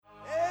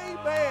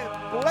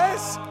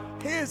Bless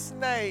His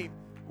name.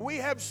 We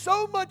have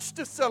so much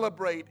to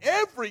celebrate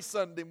every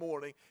Sunday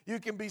morning.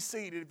 You can be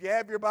seated. If you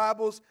have your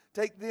Bibles,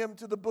 take them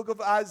to the book of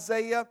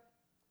Isaiah.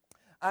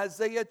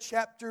 Isaiah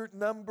chapter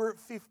number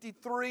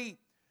 53.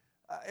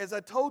 As I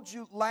told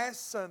you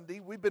last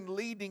Sunday, we've been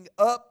leading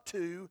up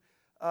to,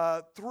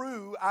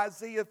 through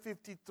Isaiah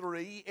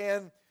 53.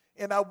 And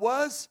I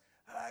was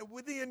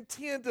with the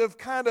intent of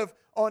kind of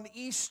on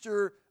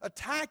Easter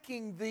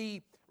attacking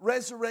the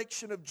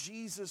resurrection of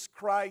Jesus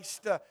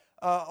Christ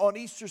on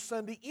Easter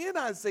Sunday in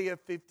Isaiah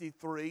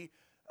 53,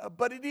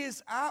 but it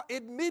is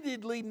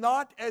admittedly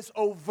not as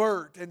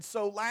overt. And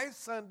so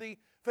last Sunday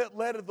felt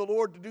led of the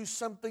Lord to do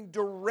something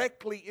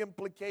directly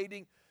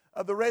implicating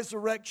the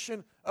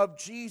resurrection of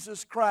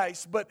Jesus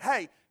Christ. But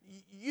hey,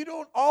 you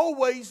don't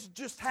always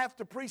just have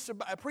to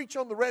preach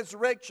on the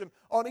resurrection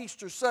on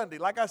Easter Sunday.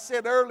 Like I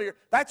said earlier,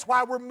 that's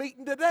why we're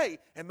meeting today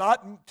and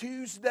not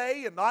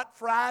Tuesday and not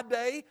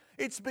Friday.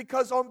 It's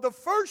because on the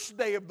first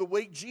day of the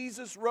week,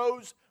 Jesus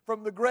rose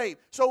from the grave.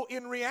 So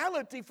in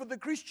reality, for the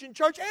Christian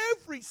church,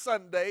 every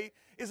Sunday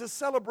is a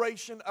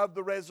celebration of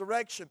the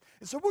resurrection.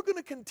 And so we're going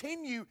to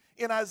continue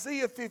in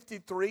Isaiah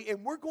 53,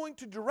 and we're going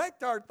to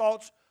direct our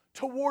thoughts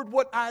toward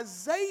what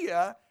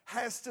Isaiah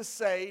has to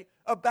say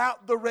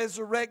about the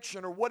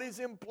resurrection, or what is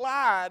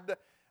implied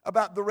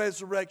about the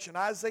resurrection.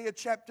 Isaiah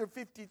chapter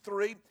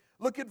 53,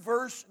 look at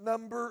verse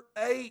number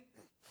 8.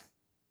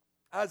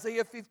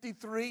 Isaiah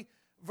 53,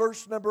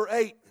 verse number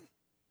 8.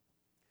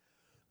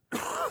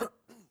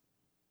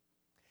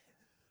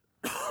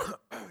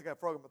 I got a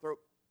frog in my throat.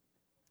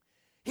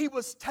 He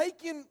was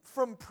taken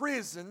from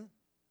prison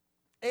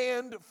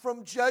and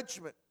from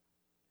judgment.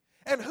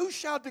 And who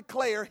shall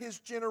declare his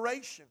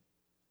generation?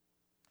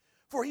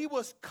 For he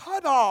was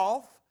cut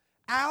off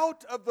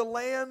out of the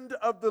land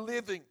of the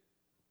living.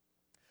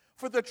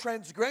 For the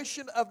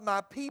transgression of my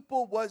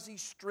people was he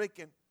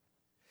stricken.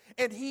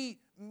 And he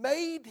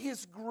made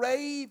his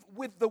grave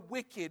with the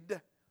wicked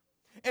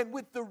and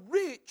with the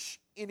rich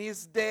in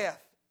his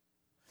death.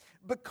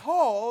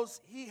 Because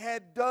he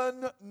had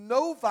done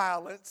no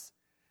violence,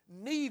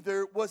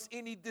 neither was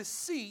any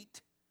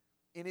deceit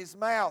in his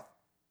mouth.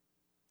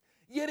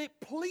 Yet it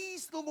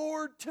pleased the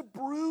Lord to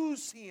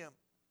bruise him.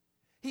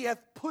 He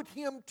hath put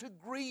him to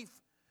grief.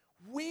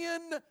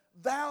 When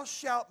thou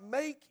shalt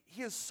make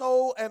his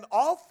soul an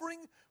offering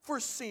for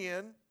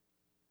sin,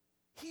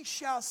 he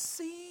shall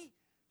see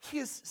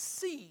his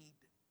seed.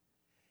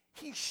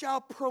 He shall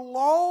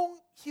prolong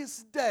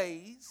his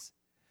days,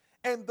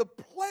 and the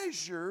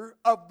pleasure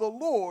of the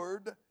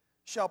Lord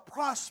shall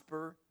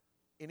prosper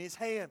in his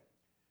hand.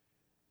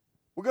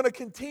 We're going to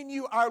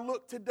continue our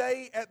look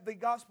today at the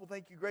gospel.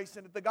 Thank you,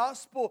 Grayson. At the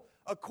gospel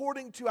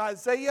according to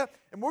Isaiah.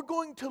 And we're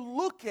going to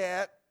look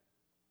at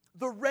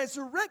the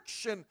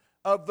resurrection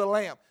of the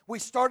Lamb. We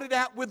started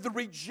out with the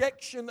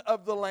rejection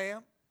of the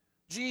Lamb.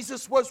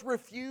 Jesus was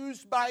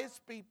refused by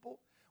his people.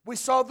 We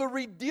saw the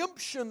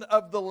redemption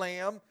of the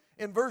Lamb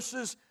in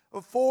verses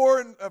 4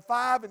 and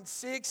 5 and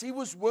 6. He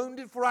was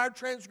wounded for our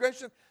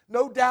transgression.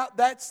 No doubt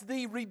that's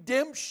the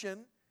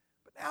redemption.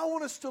 But now I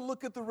want us to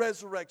look at the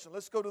resurrection.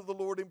 Let's go to the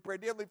Lord in prayer.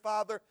 Dear Heavenly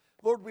Father,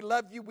 Lord, we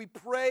love you. We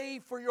pray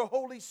for your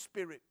Holy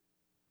Spirit.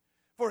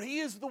 For he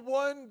is the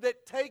one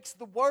that takes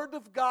the Word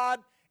of God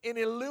and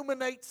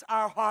illuminates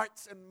our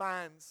hearts and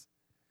minds.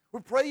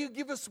 We pray you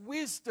give us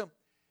wisdom,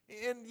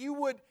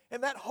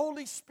 and that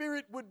Holy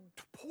Spirit would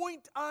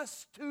point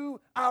us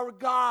to our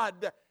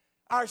God,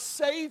 our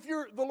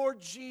Savior, the Lord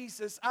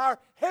Jesus, our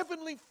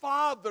Heavenly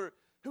Father,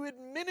 who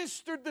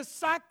administered the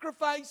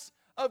sacrifice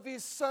of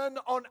His Son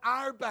on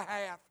our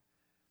behalf.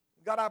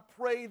 God, I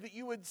pray that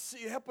you would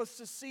help us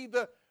to see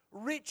the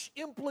rich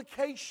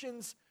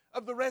implications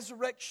of the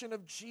resurrection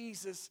of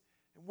Jesus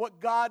and what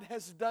God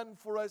has done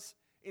for us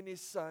in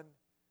His Son.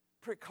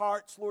 Prick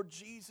hearts, Lord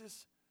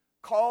Jesus.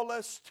 Call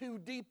us to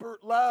deeper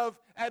love,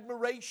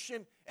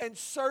 admiration, and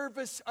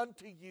service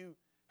unto you.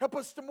 Help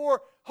us to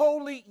more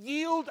wholly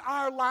yield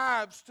our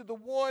lives to the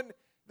one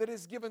that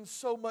has given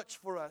so much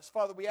for us.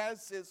 Father, we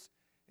ask this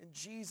in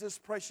Jesus'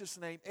 precious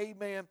name.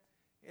 Amen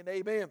and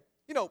amen.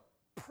 You know,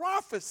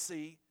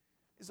 prophecy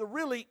is a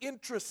really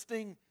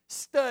interesting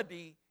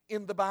study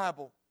in the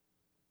Bible.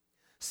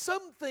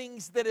 Some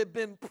things that have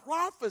been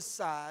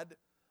prophesied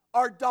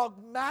are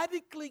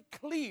dogmatically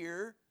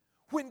clear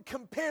when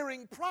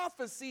comparing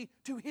prophecy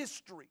to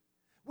history.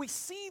 We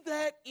see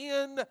that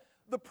in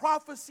the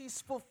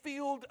prophecies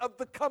fulfilled of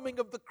the coming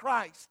of the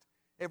Christ.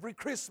 Every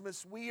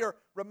Christmas we are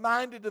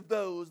reminded of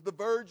those. The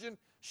virgin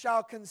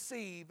shall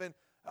conceive, and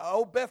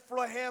O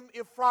Bethlehem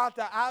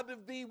Ephratah, out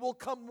of thee will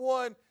come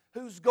one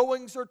whose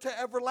goings are to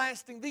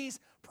everlasting. These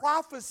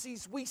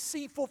prophecies we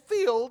see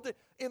fulfilled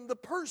in the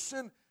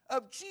person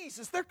of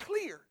Jesus. They're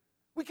clear.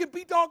 We can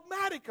be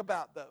dogmatic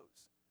about those.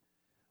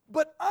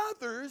 But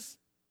others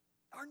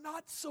are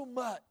not so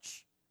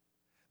much.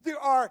 There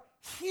are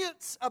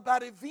hints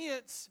about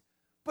events,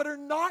 but are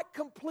not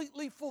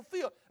completely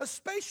fulfilled,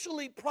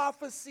 especially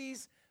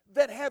prophecies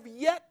that have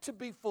yet to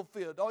be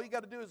fulfilled. All you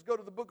got to do is go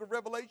to the book of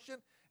Revelation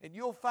And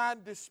you'll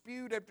find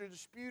dispute after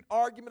dispute,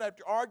 argument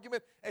after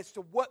argument as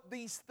to what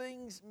these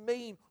things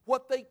mean,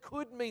 what they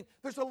could mean.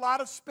 There's a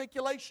lot of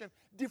speculation,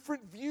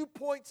 different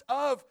viewpoints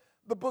of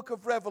the book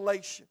of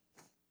Revelation.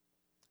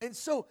 And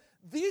so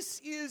this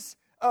is,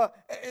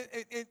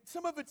 and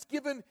some of it's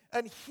given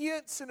in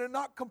hints and are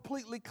not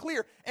completely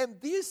clear.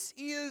 And this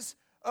is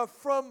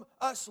from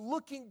us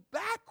looking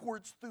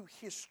backwards through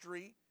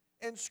history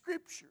and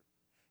Scripture.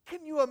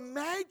 Can you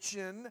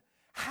imagine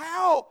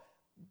how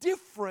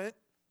different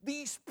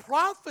these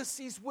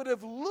prophecies would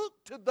have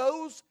looked to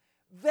those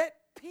that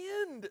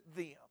penned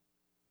them?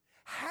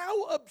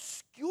 How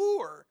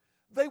obscure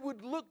they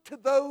would look to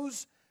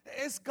those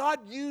as God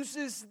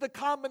uses the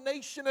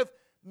combination of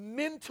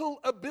mental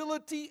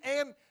ability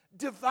and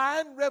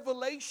divine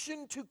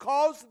revelation to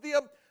cause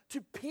them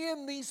to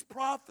pen these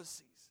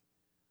prophecies.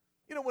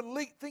 You know, when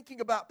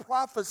thinking about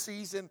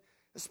prophecies, and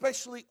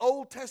especially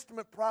Old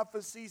Testament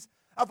prophecies,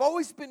 I've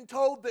always been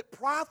told that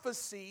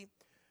prophecy,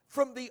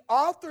 from the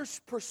author's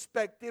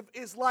perspective,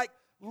 is like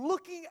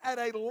looking at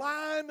a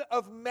line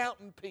of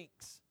mountain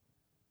peaks.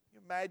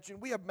 You imagine,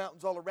 we have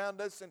mountains all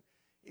around us, and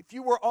if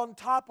you were on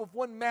top of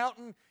one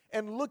mountain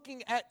and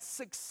looking at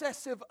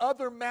successive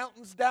other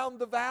mountains down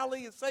the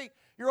valley, and say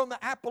you're on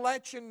the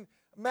Appalachian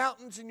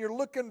Mountains and you're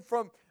looking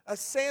from a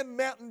sand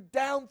mountain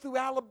down through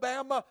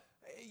Alabama,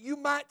 you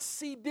might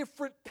see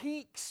different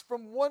peaks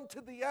from one to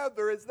the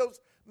other as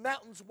those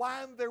mountains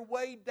wind their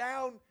way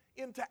down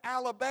into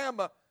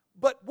Alabama.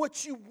 But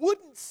what you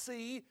wouldn't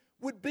see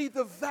would be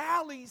the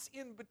valleys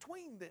in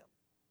between them.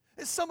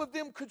 And some of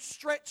them could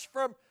stretch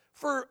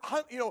for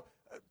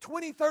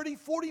 20, 30,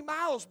 40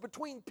 miles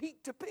between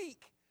peak to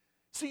peak.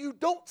 So you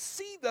don't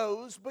see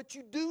those, but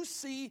you do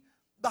see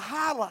the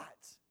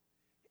highlights.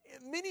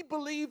 And many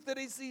believe that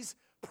as these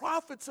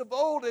prophets of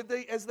old,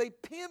 as they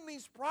pen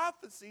these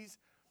prophecies,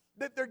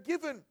 that they're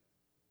given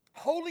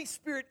Holy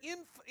Spirit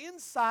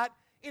insight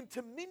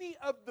into many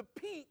of the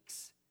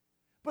peaks,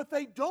 but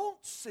they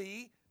don't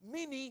see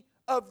many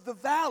of the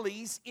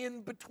valleys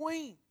in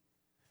between.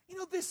 You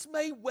know, this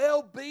may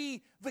well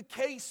be the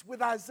case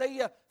with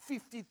Isaiah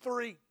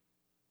 53.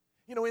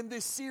 You know, in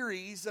this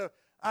series,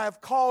 I have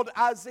called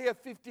Isaiah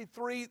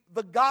 53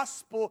 the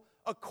gospel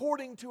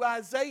according to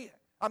Isaiah.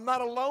 I'm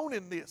not alone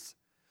in this.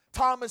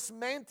 Thomas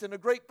Manton, a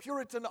great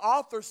Puritan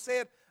author,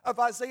 said of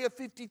Isaiah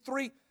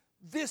 53,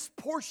 this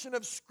portion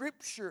of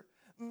Scripture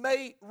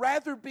may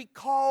rather be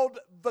called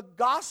the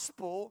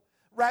gospel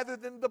rather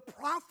than the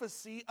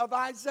prophecy of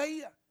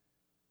Isaiah.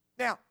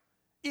 Now,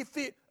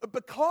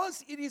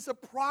 because it is a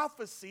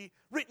prophecy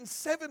written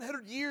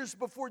 700 years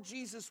before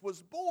Jesus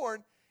was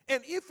born,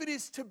 and if it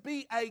is to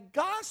be a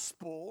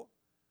gospel,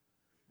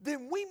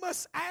 then we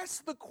must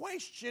ask the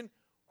question,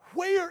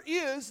 where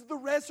is the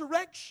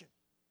resurrection?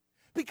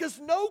 Because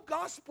no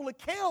gospel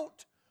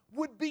account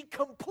would be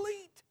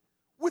complete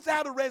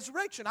without a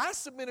resurrection. I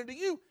submit to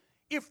you,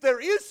 if there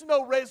is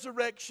no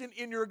resurrection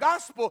in your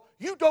gospel,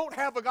 you don't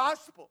have a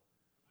gospel.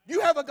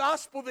 You have a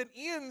gospel that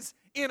ends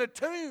in a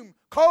tomb,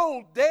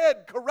 cold,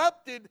 dead,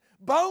 corrupted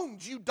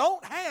bones. You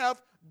don't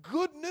have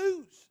good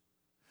news.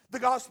 The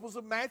Gospels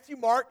of Matthew,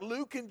 Mark,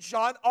 Luke, and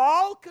John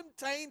all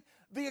contain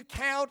the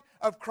account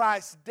of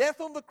Christ's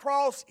death on the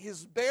cross,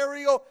 His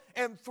burial,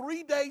 and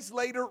 3 days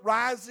later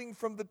rising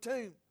from the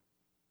tomb.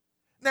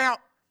 Now,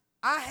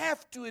 I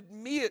have to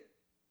admit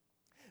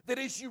that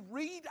as you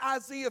read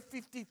Isaiah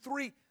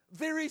 53,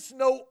 there is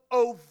no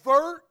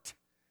overt,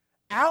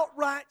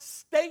 outright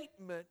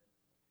statement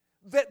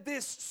that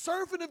this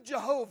servant of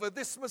Jehovah,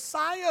 this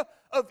Messiah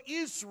of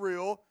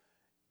Israel,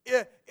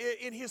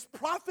 in his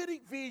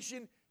prophetic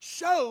vision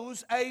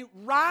shows a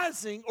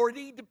rising, or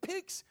he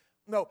depicts,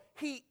 no,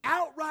 he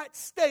outright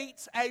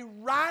states a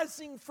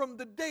rising from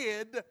the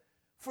dead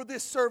for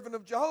this servant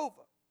of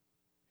Jehovah.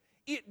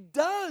 It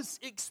does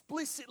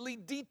explicitly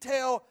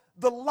detail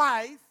the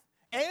life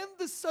and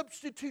the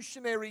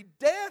substitutionary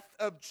death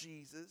of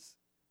Jesus,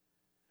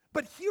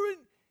 but here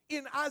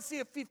in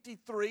Isaiah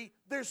 53,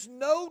 there's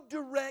no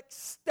direct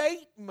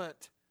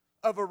statement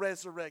of a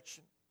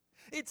resurrection.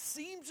 It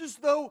seems as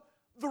though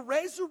the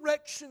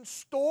resurrection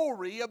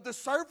story of the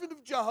servant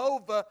of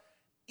Jehovah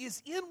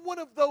is in one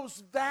of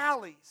those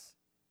valleys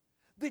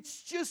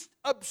that's just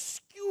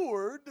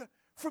obscured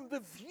from the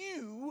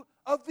view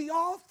of the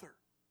author.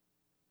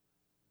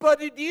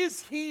 But it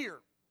is here.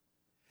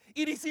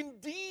 It is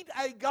indeed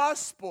a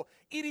gospel.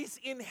 It is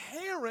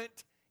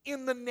inherent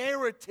in the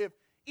narrative.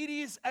 It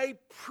is a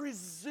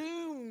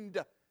presumed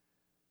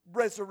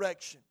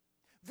resurrection.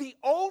 The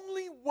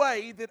only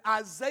way that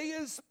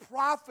Isaiah's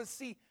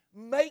prophecy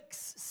makes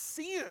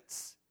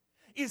sense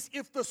is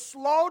if the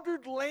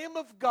slaughtered Lamb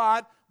of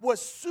God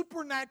was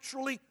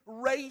supernaturally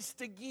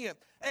raised again.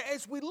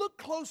 As we look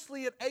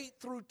closely at 8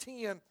 through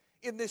 10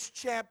 in this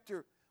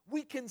chapter,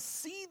 we can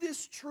see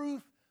this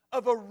truth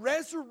of a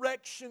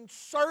resurrection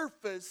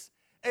surface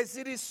as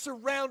it is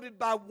surrounded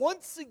by,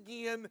 once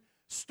again,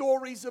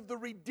 stories of the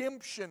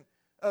redemption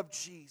of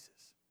Jesus.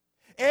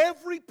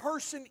 Every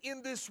person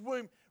in this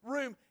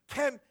room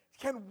can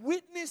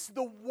witness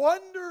the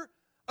wonder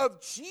of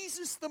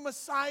Jesus the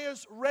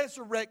Messiah's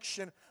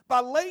resurrection by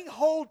laying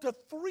hold to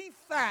three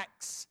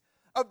facts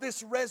of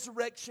this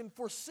resurrection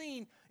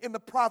foreseen in the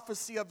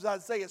prophecy of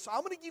Isaiah. So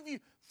I'm going to give you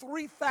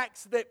three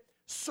facts that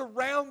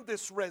surround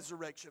this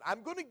resurrection.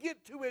 I'm going to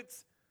get to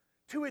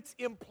its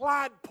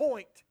implied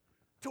point,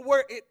 to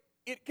where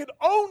it could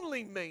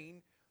only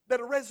mean that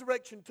a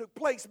resurrection took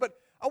place. But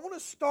I want to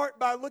start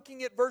by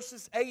looking at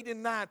verses 8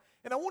 and 9.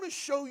 And I want to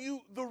show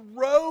you the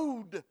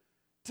road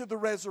to the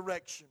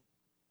resurrection.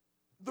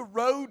 The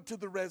road to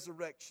the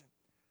resurrection.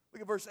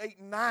 Look at verse 8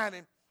 and 9.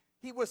 And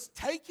he was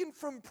taken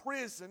from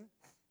prison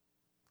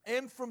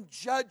and from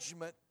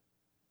judgment.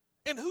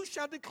 And who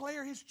shall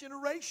declare his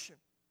generation?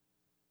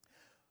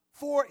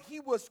 For he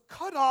was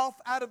cut off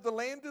out of the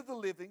land of the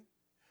living.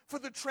 For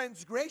the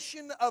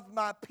transgression of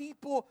my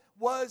people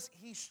was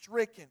he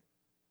stricken.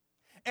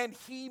 And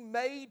he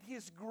made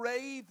his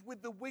grave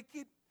with the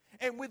wicked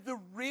and with the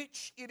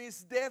rich in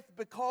his death,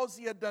 because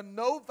he had done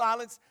no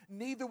violence,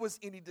 neither was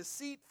any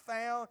deceit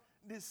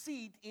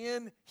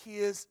in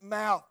his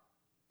mouth.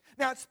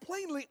 Now it's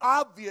plainly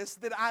obvious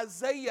that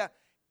Isaiah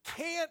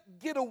can't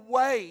get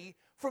away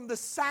from the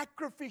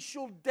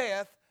sacrificial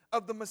death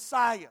of the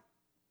Messiah.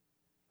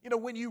 You know,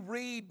 when you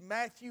read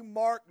Matthew,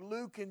 Mark,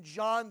 Luke, and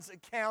John's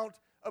account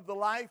of the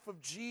life of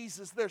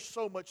Jesus, there's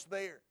so much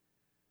there.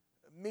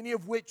 Many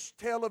of which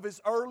tell of his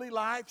early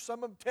life.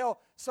 Some of them tell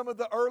some of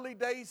the early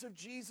days of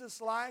Jesus'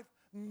 life.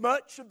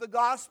 Much of the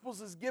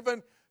Gospels is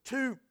given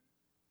to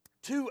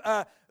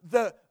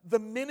the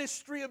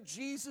ministry of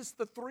Jesus,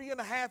 the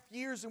 3.5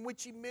 years in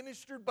which he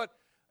ministered. But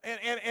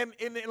and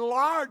in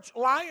large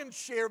lion's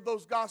share of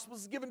those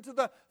Gospels is given to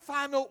the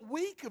final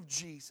week of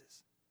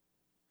Jesus.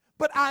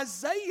 But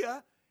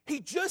Isaiah, he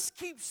just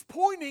keeps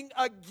pointing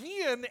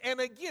again and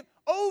again,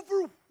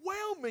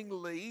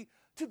 overwhelmingly,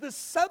 to the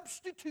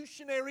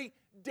substitutionary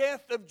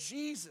death of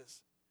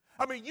Jesus.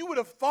 I mean, you would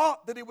have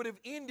thought that it would have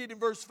ended in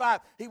verse 5.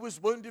 He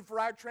was wounded for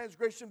our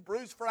transgression,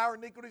 bruised for our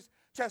iniquities,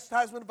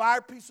 chastisement of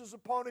our peace was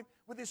upon him.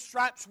 With his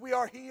stripes we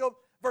are healed.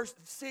 Verse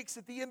 6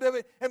 at the end of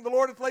it, and the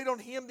Lord hath laid on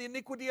him the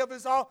iniquity of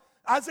us all.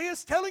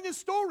 Isaiah's telling his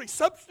story,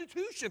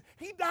 substitution.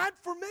 He died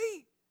for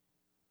me.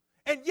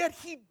 And yet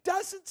he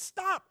doesn't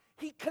stop.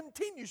 He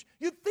continues.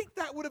 You'd think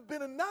that would have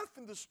been enough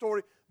in the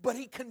story, but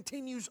he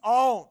continues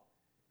on.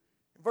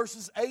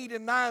 Verses 8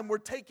 and 9, we're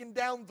taken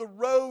down the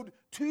road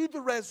to the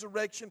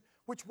resurrection,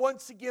 which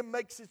once again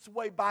makes its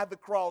way by the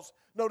cross.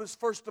 Notice,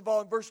 first of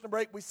all, in verse number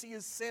 8, we see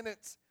his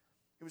sentence.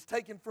 He was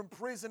taken from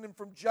prison and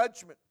from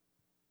judgment.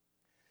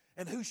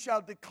 And who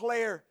shall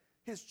declare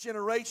his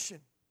generation?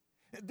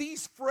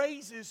 These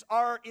phrases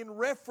are in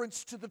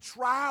reference to the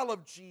trial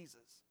of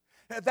Jesus.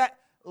 That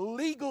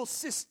legal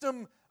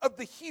system of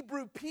the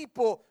Hebrew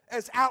people,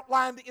 as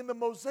outlined in the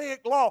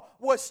Mosaic Law,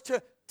 was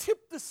to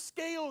tip the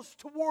scales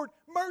toward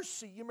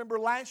mercy. You remember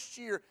last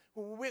year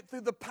when we went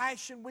through the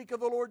Passion Week of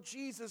the Lord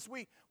Jesus,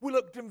 we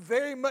looked in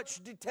very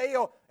much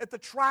detail at the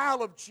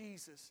trial of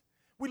Jesus.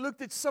 We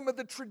looked at some of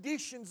the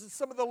traditions and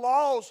some of the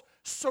laws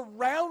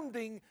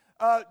surrounding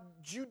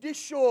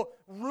judicial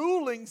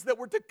rulings that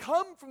were to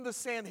come from the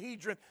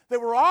Sanhedrin. They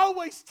were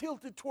always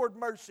tilted toward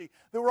mercy.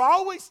 They were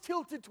always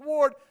tilted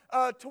toward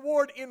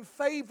in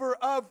favor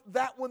of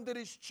that one that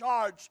is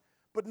charged.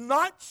 But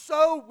not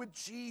so with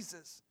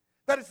Jesus.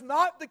 That is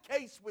not the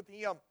case with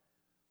him.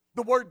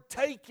 The word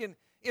taken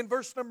in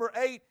verse number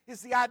 8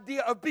 is the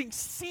idea of being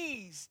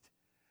seized,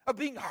 of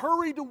being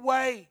hurried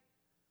away.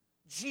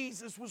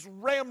 Jesus was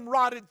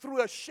ramrodded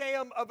through a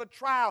sham of a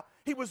trial.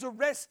 He was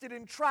arrested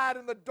and tried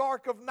in the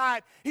dark of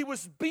night. He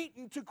was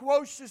beaten to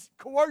coerce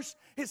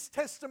his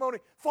testimony.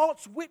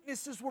 False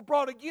witnesses were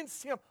brought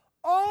against him,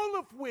 all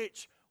of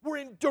which were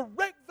in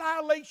direct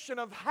violation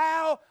of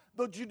how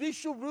the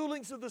judicial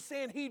rulings of the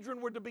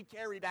Sanhedrin were to be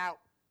carried out.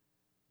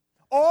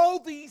 All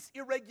these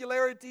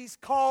irregularities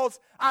caused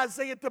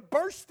Isaiah to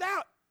burst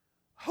out.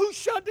 Who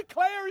shall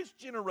declare his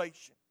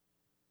generation?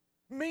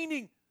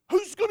 Meaning,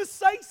 who's going to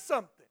say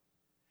something?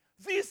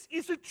 This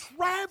is a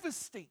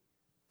travesty.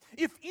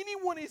 If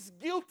anyone is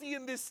guilty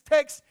in this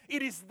text,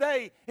 it is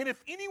they. And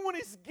if anyone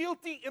is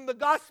guilty in the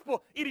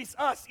gospel, it is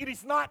us. It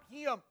is not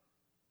him.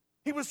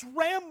 He was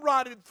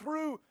ramrodded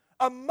through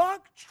a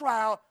mock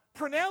trial,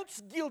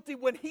 pronounced guilty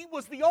when he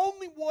was the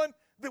only one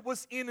that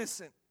was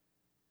innocent.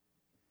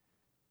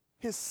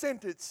 His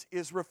sentence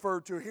is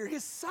referred to here.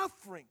 His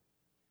suffering.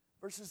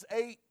 Verses 8.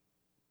 He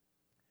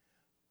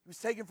was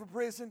taken from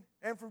prison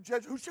and from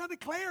judgment. Who shall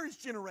declare his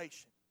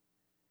generation?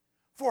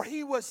 For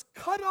he was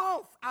cut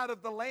off out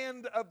of the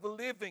land of the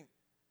living.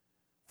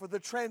 For the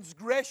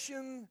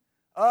transgression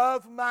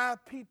of my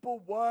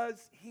people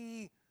was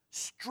he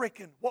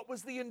stricken. What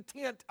was the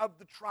intent of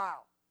the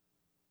trial?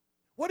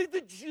 What did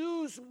the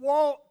Jews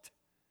want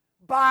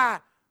by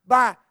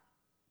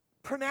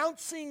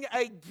pronouncing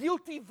a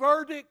guilty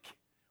verdict,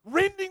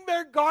 rending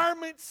their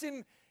garments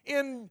in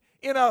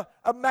a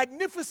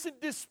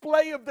magnificent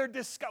display of their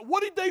disgust?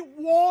 What did they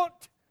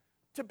want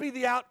to be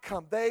the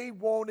outcome? They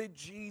wanted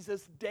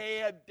Jesus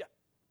dead.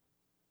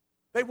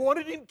 They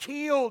wanted him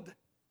killed.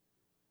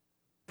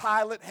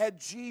 Pilate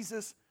had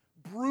Jesus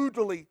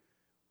brutally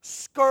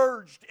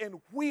scourged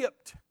and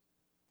whipped.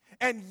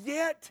 And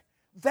yet,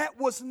 that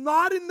was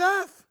not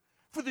enough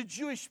for the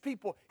Jewish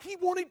people. He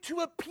wanted to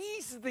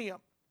appease them.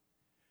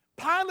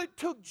 Pilate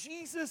took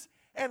Jesus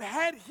and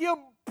had him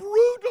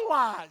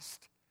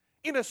brutalized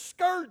in a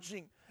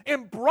scourging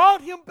and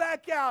brought him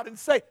back out and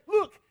say,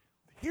 look,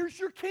 here's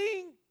your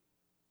king.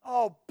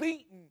 Oh,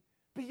 beaten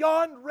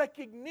beyond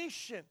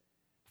recognition,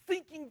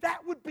 thinking that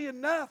would be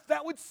enough,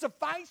 that would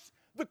suffice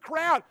the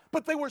crowd.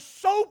 But they were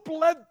so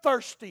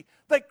bloodthirsty,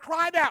 they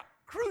cried out,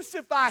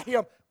 crucify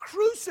him,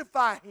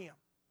 crucify him.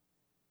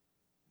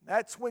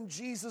 That's when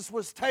Jesus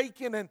was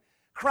taken and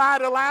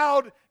cried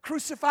aloud,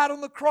 crucified on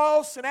the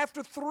cross, and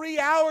after 3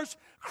 hours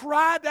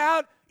cried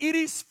out, it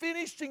is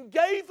finished, and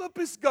gave up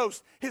his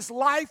ghost. His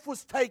life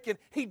was taken.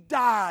 He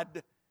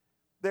died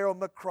there on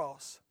the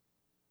cross.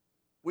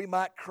 We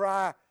might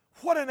cry,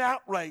 what an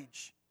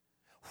outrage.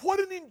 What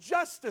an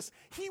injustice.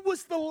 He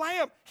was the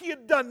Lamb. He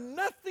had done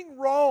nothing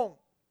wrong.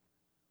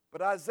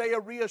 But Isaiah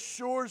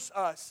reassures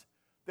us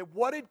that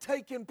what had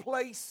taken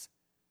place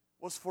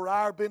was for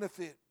our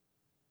benefit.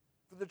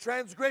 For the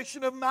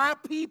transgression of my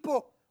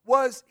people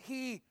was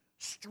he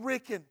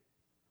stricken.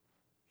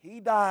 He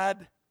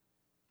died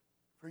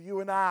for you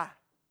and I.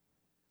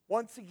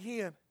 Once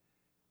again,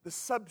 the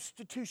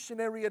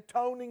substitutionary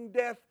atoning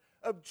death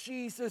of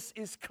Jesus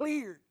is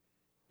cleared.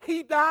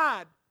 He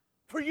died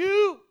for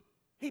you.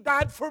 He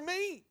died for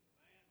me.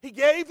 He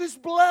gave his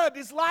blood,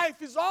 his life,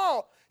 his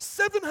all.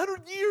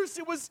 700 years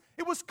it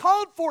was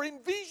called for,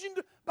 envisioned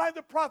by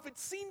the prophet,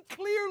 seen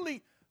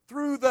clearly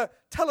through the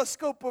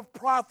telescope of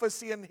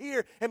prophecy, and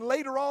here and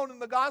later on in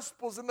the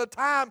Gospels, in the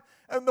time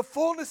and the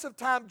fullness of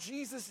time,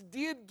 Jesus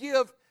did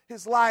give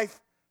his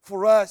life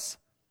for us,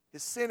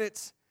 his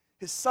sentence,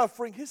 his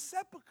suffering, his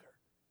sepulcher.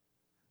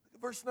 Look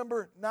at verse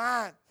number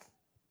 9.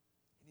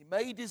 He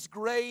made his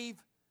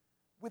grave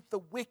with the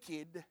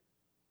wicked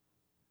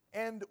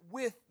and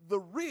with the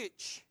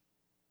rich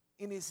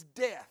in his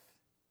death,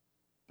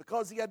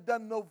 because he had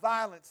done no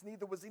violence,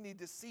 neither was any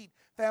deceit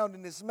found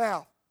in his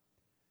mouth.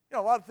 You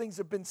know, a lot of things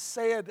have been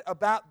said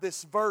about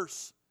this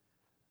verse.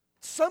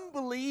 Some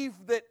believe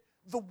that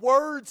the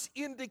words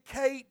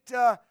indicate,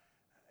 that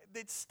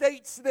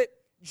states that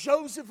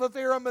Joseph of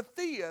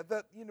Arimathea,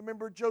 you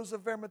remember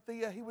Joseph of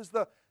Arimathea, he was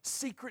the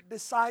secret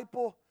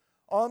disciple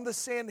on the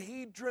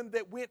Sanhedrin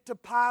that went to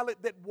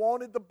Pilate that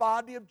wanted the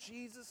body of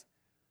Jesus.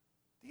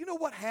 Do you know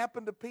what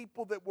happened to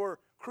people that were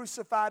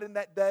crucified in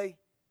that day?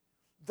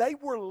 They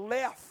were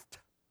left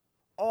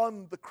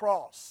on the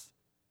cross,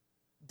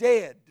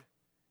 dead,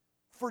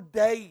 for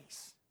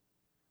days,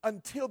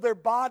 until their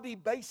body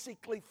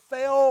basically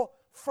fell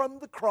from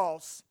the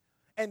cross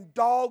and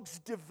dogs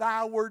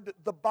devoured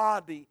the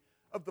body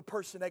of the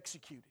person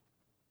executed.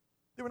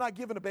 They were not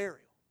given a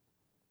burial.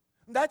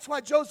 And that's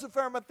why Joseph of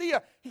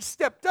Arimathea, he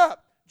stepped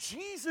up.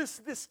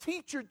 Jesus, this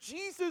teacher,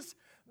 Jesus,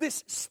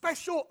 this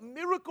special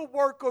miracle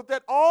worker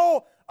that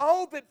all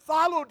that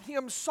followed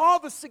him saw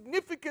the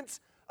significance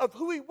of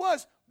who he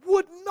was,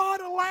 would not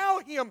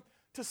allow him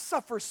to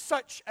suffer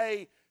such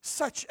an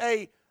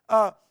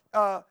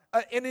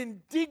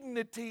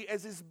indignity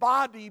as his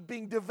body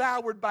being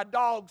devoured by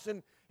dogs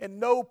and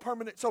no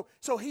permanent.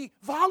 So he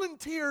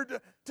volunteered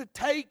to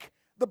take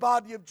the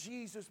body of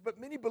Jesus. But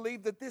many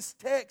believe that this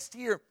text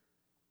here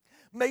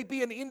may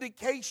be an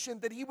indication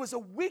that he was a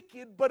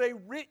wicked but a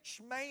rich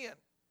man.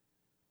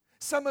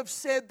 Some have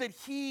said that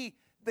the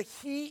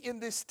he in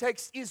this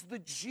text is the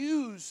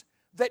Jews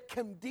that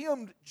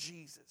condemned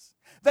Jesus.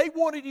 They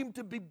wanted him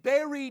to be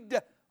buried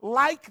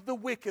like the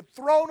wicked,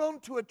 thrown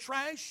onto a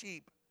trash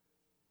heap.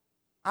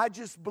 I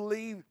just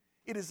believe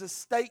it is a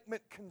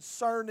statement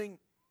concerning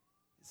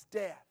his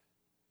death,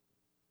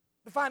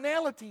 the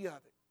finality of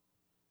it.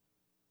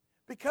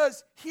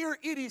 Because here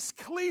it is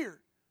clear,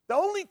 the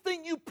only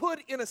thing you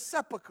put in a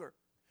sepulcher,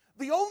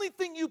 the only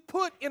thing you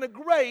put in a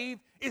grave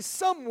is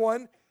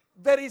someone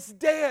that is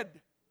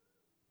dead.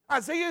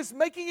 Isaiah is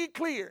making it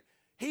clear.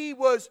 He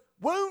was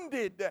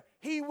wounded,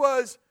 he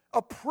was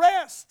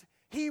oppressed,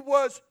 he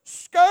was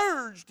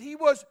scourged, he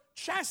was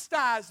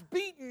chastised,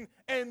 beaten,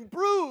 and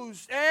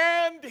bruised,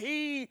 and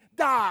he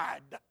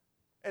died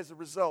as a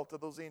result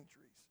of those injuries.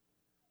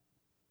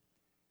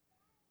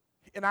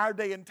 In our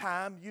day and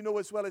time, you know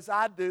as well as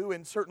I do,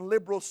 in certain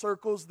liberal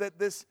circles, that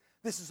this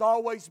has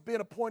always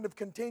been a point of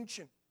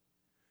contention.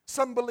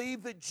 Some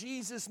believe that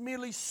Jesus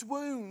merely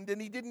swooned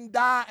and he didn't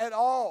die at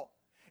all,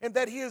 and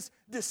that his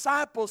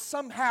disciples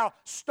somehow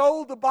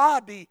stole the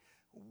body,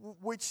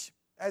 which,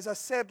 as I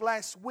said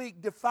last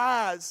week,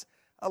 defies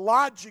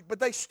logic. But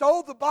they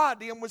stole the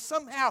body and was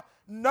somehow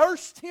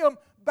nursed him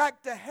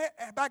back to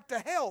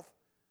health.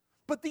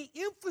 But the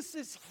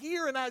emphasis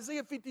here in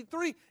Isaiah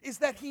 53 is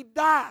that he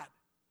died.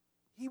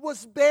 He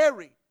was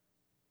buried.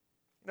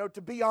 You know,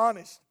 to be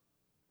honest,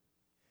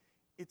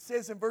 it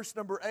says in verse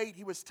number 8,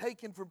 he was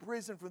taken from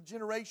prison from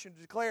generation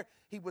to declare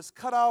he was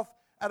cut off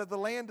out of the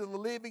land of the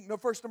living. No,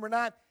 verse number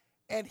 9,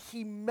 and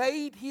he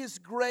made his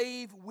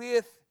grave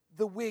with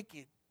the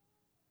wicked.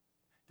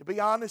 To be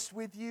honest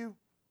with you,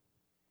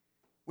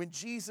 when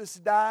Jesus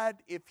died,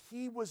 if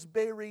he was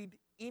buried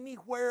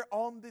anywhere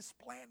on this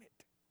planet,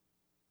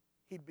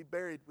 he'd be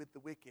buried with the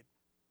wicked.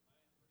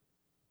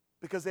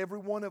 Because every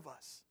one of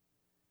us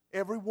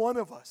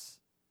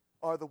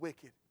are the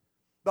wicked.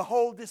 The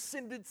whole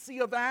descendancy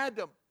of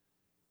Adam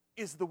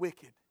is the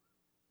wicked.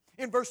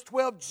 In verse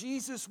 12,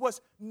 Jesus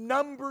was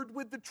numbered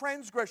with the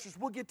transgressors.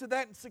 We'll get to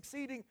that in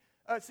succeeding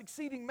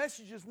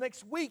messages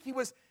next week. He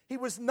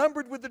was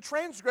numbered with the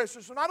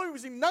transgressors. So not only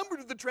was he numbered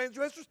with the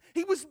transgressors,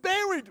 he was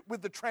buried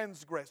with the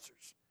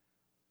transgressors.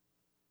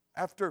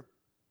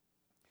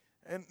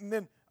 And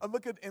then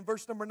look at in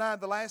verse number 9,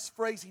 the last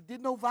phrase, he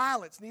did no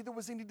violence, neither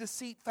was any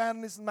deceit found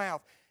in his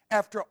mouth.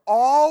 After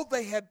all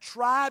they had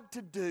tried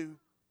to do,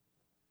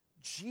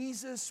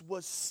 Jesus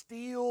was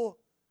still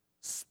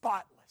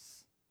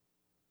spotless.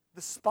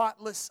 The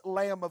spotless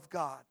Lamb of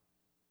God.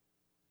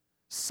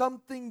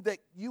 Something that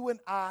you and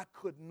I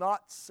could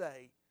not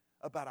say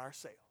about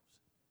ourselves.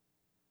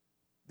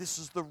 This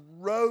is the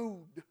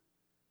road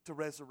to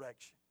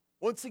resurrection.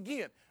 Once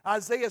again,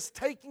 Isaiah's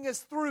taking us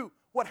through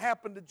what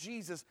happened to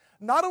Jesus.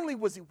 Not only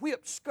was he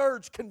whipped,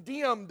 scourged,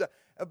 condemned,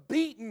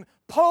 beaten,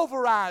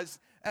 pulverized,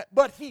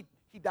 but he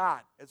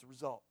died as a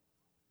result.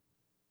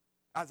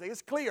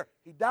 Isaiah's clear.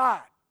 He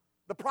died.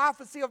 The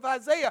prophecy of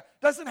Isaiah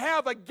doesn't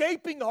have a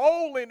gaping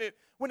hole in it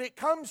when it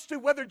comes to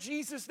whether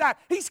Jesus died.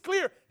 He's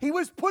clear. He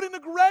was put in a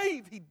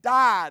grave. He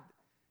died.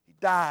 He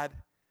died.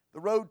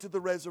 The road to the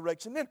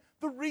resurrection. Then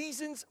the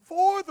reasons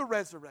for the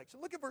resurrection.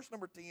 Look at verse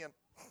number 10.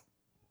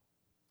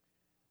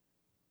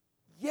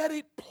 Yet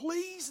it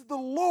pleased the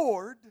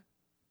Lord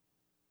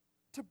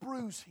to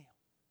bruise him.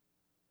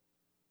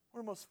 One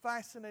of the most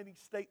fascinating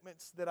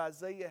statements that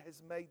Isaiah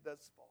has made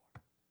thus far.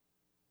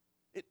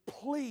 It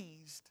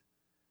pleased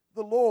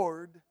the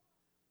Lord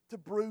to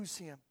bruise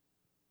him.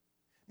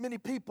 Many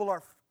people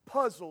are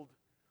puzzled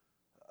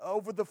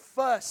over the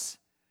fuss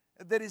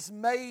that is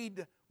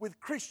made with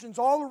Christians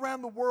all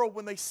around the world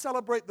when they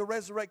celebrate the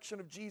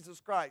resurrection of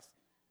Jesus Christ,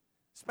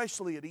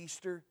 especially at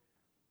Easter.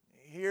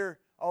 Here,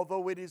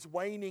 although it is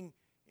waning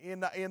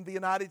in the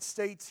United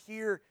States,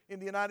 here in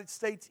the United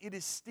States, it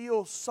is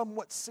still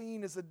somewhat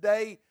seen as a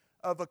day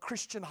of a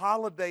Christian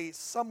holiday,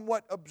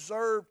 somewhat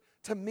observed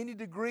to many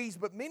degrees,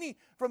 but many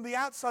from the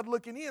outside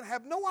looking in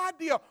have no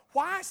idea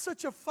why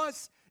such a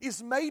fuss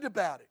is made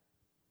about it.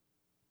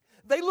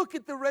 They look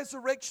at the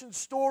resurrection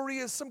story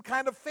as some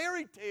kind of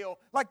fairy tale,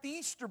 like the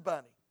Easter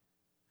Bunny.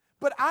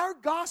 But our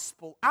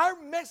gospel, our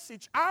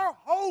message, our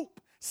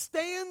hope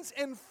stands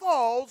and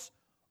falls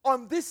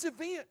on this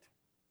event.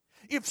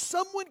 If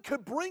someone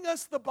could bring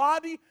us the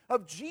body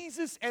of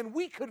Jesus and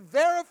we could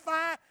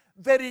verify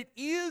that it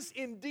is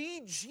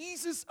indeed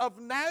Jesus of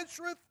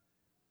Nazareth,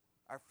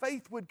 our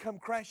faith would come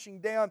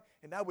crashing down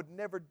and I would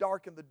never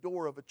darken the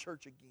door of a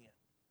church again.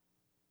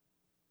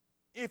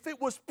 If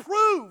it was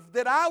proved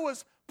that I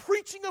was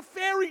preaching a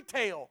fairy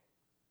tale,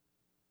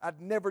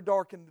 I'd never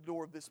darken the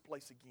door of this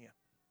place again.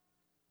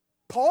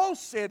 Paul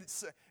said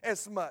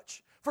as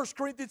much. 1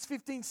 Corinthians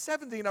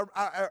 15:17,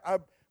 I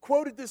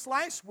quoted this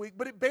last week,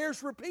 but it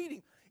bears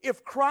repeating.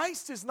 If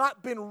Christ has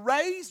not been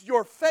raised,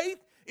 your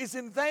faith is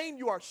in vain.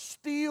 You are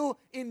still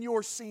in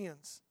your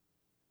sins.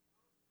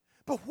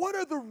 But what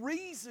are the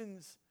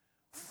reasons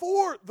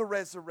for the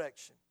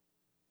resurrection?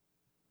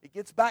 It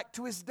gets back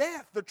to his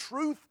death. The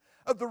truth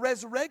of the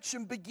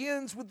resurrection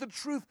begins with the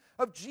truth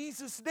of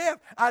Jesus' death.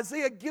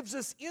 Isaiah gives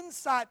us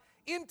insight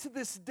into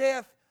this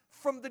death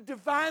from the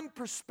divine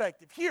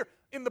perspective. Here,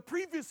 in the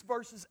previous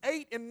verses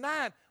 8 and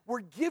 9, we're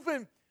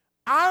given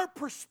our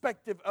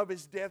perspective of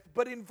his death,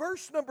 but in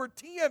verse number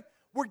 10,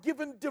 we're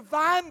given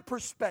divine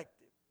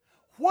perspective.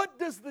 What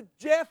does the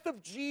death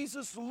of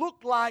Jesus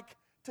look like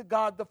to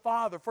God the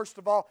Father? First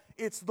of all,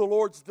 it's the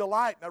Lord's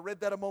delight. And I read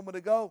that a moment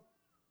ago.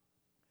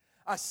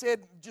 I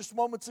said just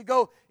moments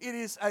ago,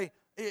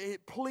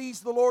 it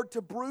pleased the Lord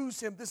to bruise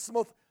him. This is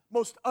the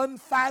most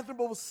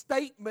unfathomable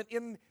statement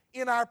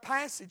in our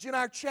passage, in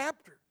our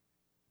chapter.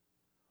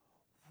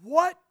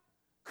 What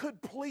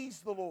could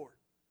please the Lord?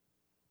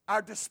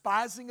 Our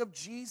despising of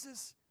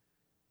Jesus?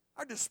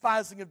 Our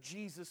despising of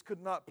Jesus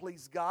could not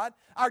please God.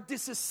 Our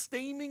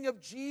disesteeming of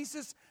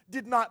Jesus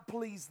did not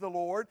please the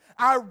Lord.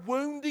 Our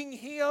wounding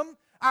him,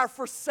 our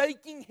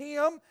forsaking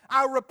him,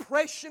 our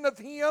repression of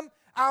him,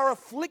 our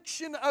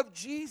affliction of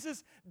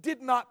Jesus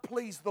did not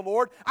please the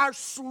Lord. Our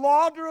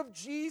slaughter of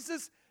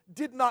Jesus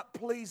did not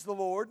please the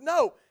Lord.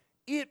 No,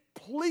 it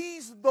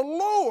pleased the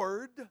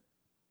Lord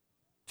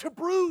to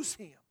bruise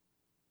him.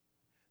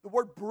 The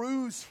word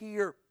bruise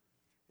here,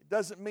 it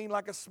doesn't mean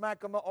like a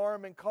smack on the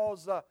arm and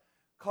cause a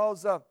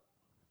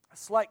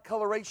slight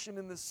coloration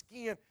in the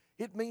skin.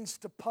 It means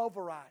to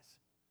pulverize.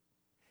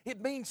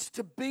 It means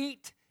to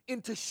beat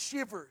into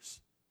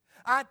shivers.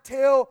 I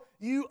tell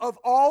you, of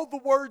all the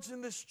words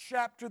in this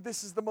chapter,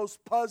 this is the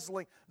most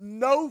puzzling.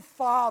 No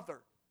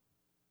father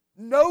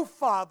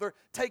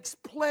takes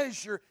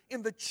pleasure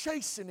in the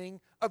chastening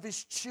of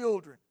his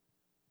children.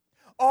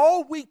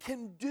 All we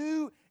can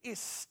do is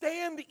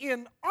stand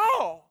in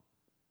awe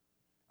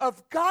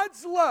of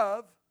God's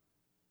love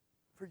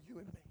for you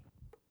and me.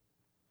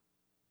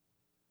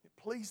 It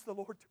pleased the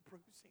Lord to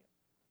bruise him.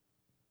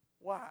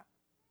 Why?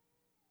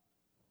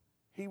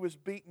 He was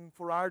beaten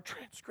for our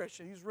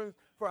transgression. He was bruised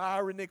for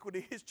our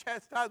iniquity. His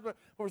chastisement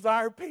was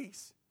our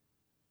peace.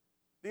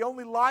 The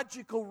only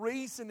logical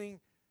reasoning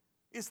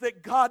is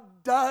that God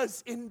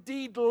does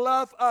indeed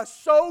love us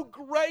so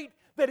great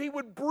that He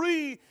would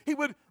breathe, He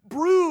would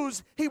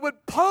bruise, He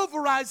would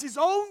pulverize His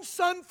own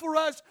Son for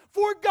us.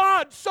 For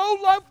God so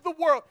loved the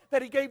world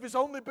that He gave His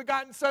only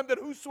begotten Son, that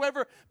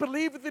whosoever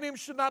believeth in Him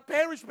should not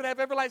perish but have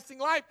everlasting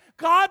life.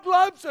 God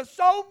loves us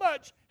so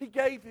much, He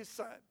gave His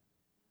Son.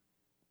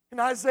 And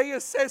Isaiah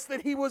says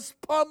that He was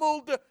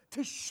pummeled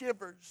to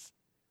shivers.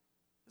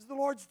 Is the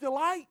Lord's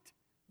delight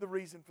the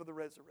reason for the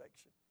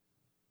resurrection?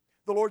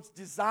 The Lord's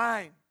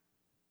design.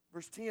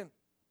 Verse 10,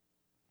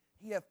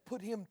 He hath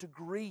put Him to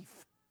grief.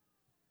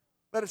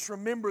 Let us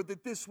remember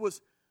that this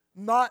was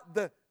not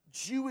the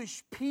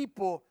Jewish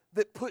people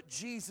that put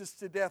Jesus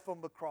to death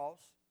on the cross.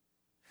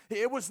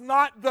 It was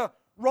not the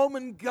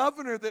Roman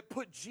governor that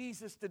put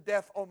Jesus to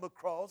death on the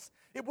cross.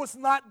 It was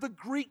not the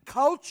Greek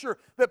culture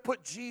that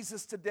put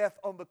Jesus to death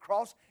on the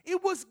cross.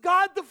 It was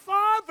God the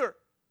Father.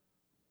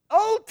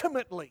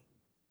 Ultimately,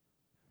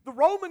 the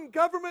Roman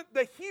government,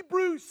 the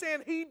Hebrew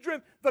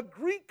Sanhedrin, the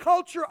Greek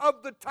culture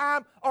of the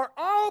time are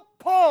all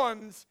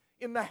pawns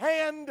in the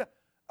hand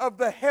of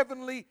the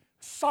heavenly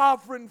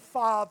sovereign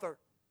Father.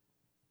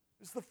 It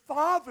was the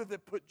Father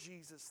that put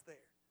Jesus there.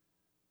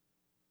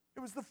 It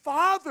was the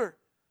Father.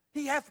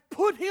 He hath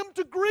put Him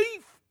to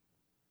grief.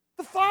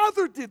 The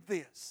Father did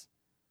this.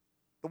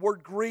 The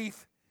word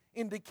grief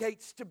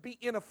indicates to be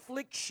in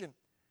affliction,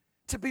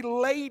 to be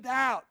laid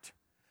out,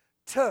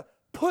 to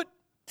put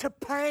to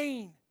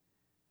pain.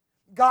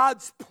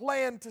 God's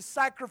plan to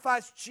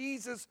sacrifice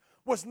Jesus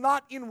was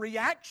not in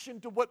reaction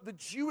to what the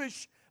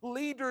Jewish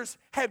leaders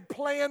had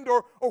planned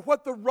or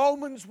what the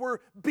Romans were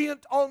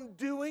bent on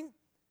doing.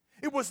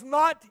 It was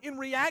not in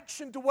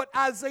reaction to what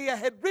Isaiah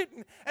had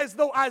written, as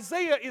though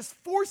Isaiah is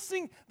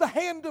forcing the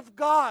hand of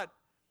God.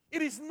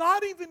 It is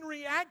not even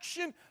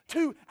reaction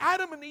to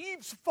Adam and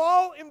Eve's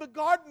fall in the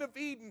Garden of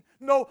Eden.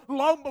 No,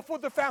 long before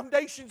the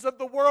foundations of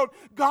the world,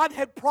 God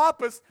had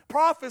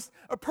prophesied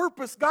a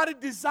purpose. God had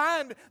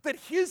designed that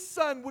His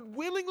Son would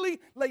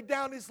willingly lay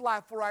down His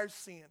life for our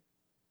sin.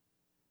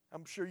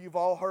 I'm sure you've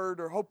all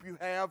heard, or hope you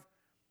have,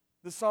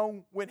 the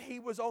song, "When He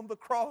was on the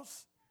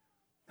cross,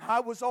 I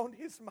was on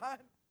His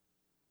mind."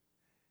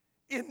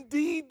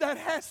 Indeed, that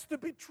has to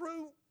be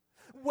true.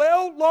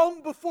 Well,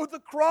 long before the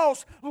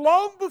cross,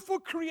 long before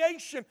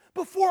creation,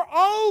 before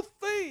all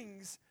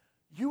things,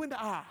 you and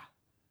I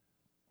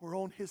were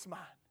on His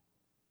mind.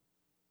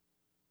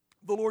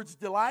 The Lord's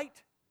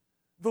delight,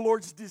 the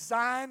Lord's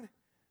design.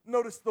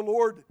 Notice the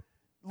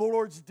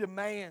Lord's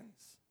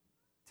demands.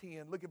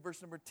 10. Look at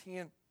verse number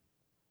 10.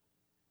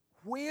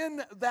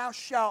 When thou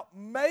shalt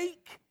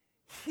make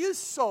His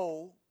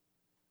soul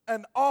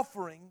an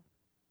offering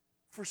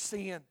for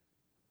sin.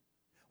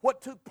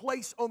 What took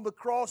place on the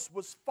cross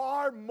was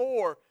far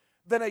more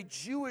than a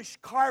Jewish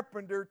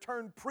carpenter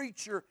turned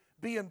preacher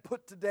being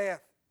put to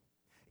death.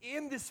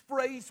 In this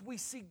phrase, we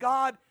see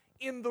God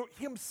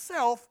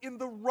Himself in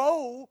the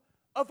role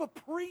of a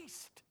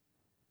priest,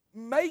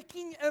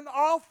 making an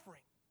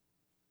offering.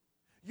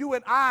 You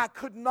and I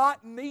could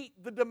not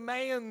meet the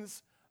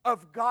demands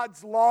of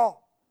God's law.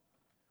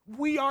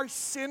 We are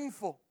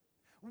sinful.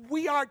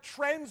 We are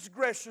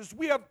transgressors.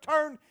 We have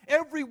turned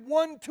every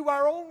one to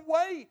our own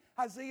way.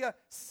 Isaiah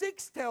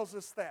 6 tells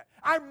us that.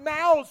 Our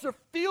mouths are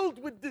filled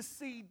with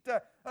deceit.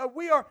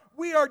 We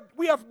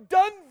have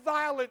done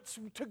violence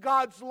to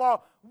God's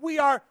law. We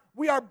are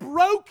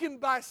broken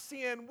by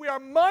sin. We are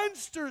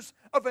monsters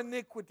of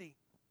iniquity.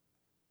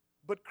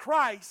 But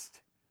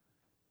Christ,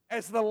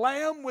 as the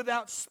Lamb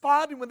without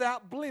spot and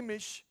without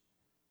blemish,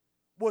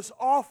 was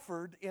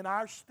offered in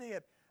our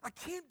stead. I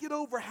can't get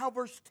over how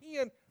verse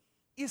 10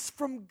 is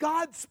from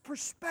God's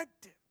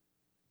perspective.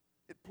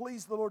 It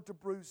pleased the Lord to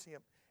bruise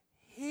Him.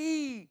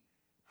 He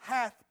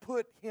hath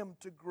put Him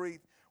to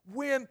grief.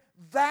 When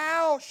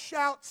thou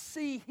shalt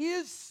see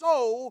His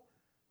soul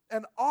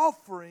an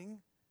offering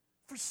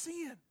for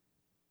sin.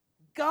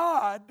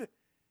 God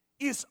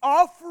is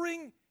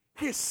offering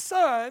His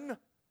Son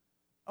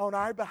on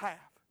our behalf.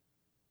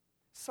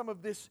 Some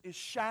of this is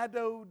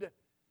shadowed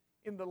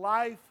in the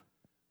life,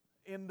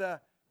 in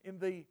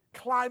the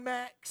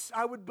climax,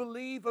 I would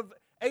believe, of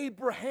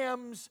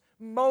Abraham's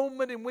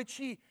moment in which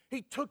he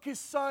took his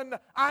son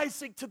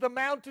Isaac to the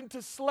mountain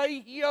to slay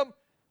him.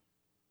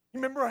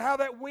 Remember how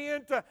that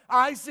went?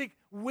 Isaac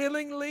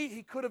willingly,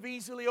 he could have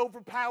easily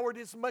overpowered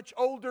his much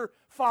older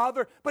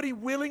father, but he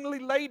willingly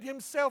laid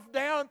himself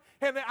down.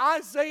 And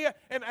Isaiah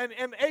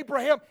and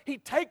Abraham, he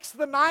takes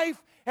the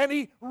knife and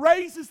he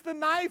raises the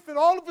knife, and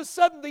all of a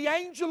sudden the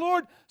angel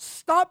Lord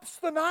stops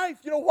the knife.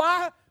 You know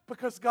why?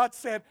 Because God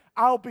said,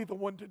 I'll be the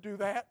one to do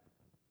that.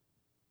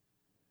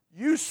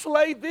 You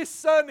slay this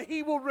son,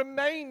 he will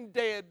remain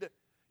dead.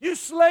 You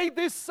slay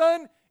this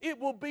son, it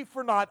will be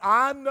for naught.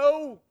 I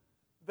know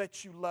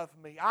that you love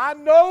me. I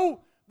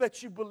know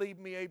that you believe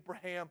me,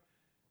 Abraham.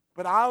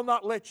 But I'll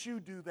not let you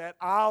do that.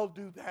 I'll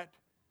do that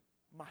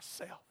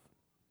myself.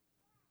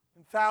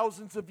 And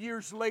thousands of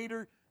years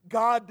later,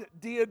 God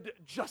did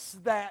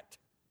just that.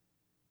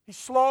 He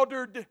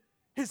slaughtered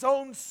His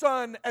own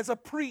Son as a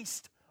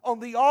priest on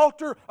the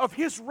altar of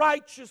His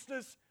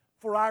righteousness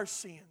for our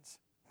sins.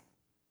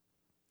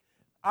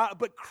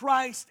 But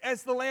Christ,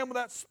 as the Lamb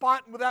without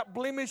spot and without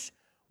blemish,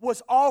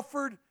 was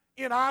offered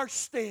in our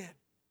stead.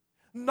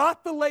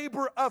 Not the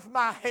labor of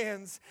my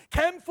hands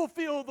can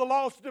fulfill the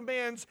law's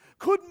demands.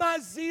 Could my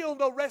zeal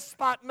no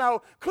respite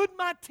know? Could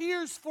my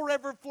tears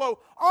forever flow?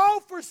 All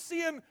for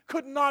sin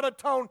could not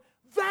atone.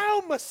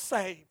 Thou must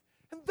save,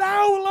 and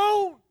Thou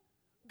alone.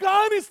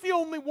 God is the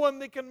only one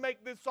that can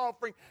make this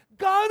offering.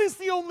 God is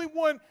the only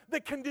one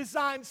that can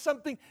design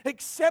something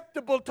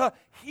acceptable to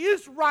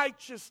His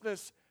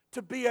righteousness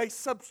to be a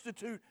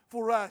substitute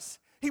for us.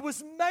 He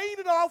was made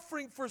an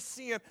offering for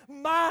sin,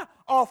 my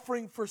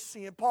offering for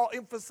sin. Paul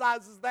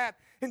emphasizes that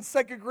in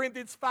 2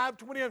 Corinthians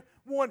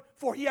 5:21.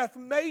 For He hath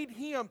made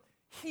Him,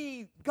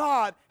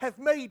 God, hath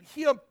made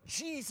Him,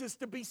 Jesus,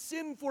 to be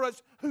sin for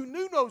us who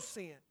knew no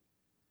sin,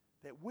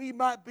 that we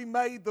might be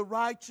made the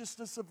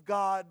righteousness of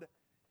God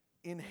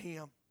in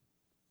Him.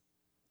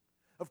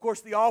 Of course,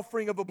 the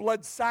offering of a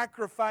blood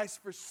sacrifice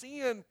for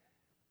sin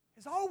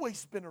has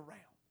always been around.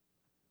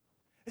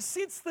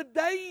 Since the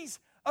days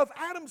of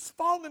Adam's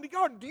fall in the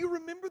garden. Do you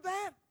remember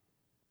that?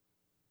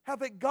 How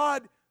that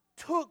God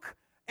took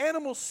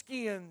animal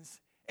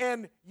skins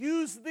and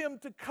used them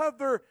to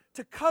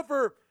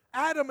cover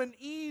Adam and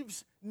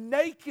Eve's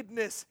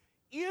nakedness.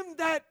 In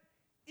that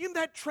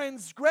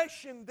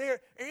transgression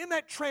there, in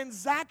that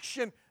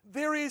transaction,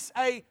 there is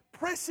a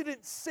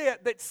precedent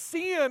set that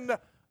sin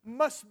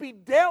must be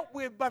dealt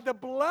with by the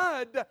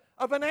blood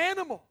of an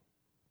animal.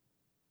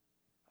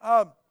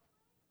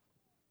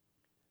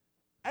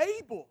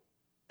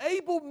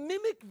 Abel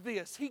mimicked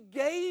this. He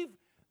gave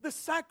the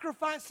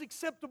sacrifice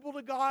acceptable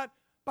to God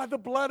by the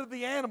blood of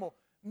the animal,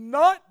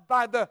 not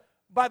by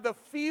the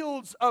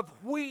fields of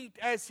wheat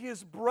as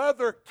his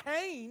brother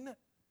Cain,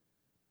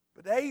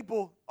 but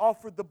Abel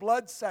offered the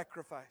blood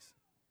sacrifice.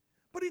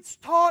 But it's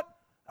taught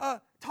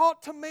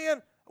to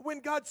man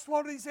when God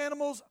slaughtered these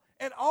animals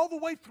and all the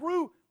way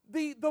through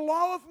the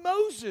law of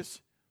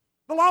Moses.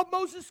 The law of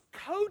Moses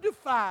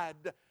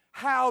codified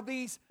how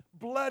these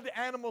blood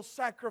animal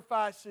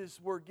sacrifices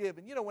were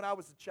given. You know, when I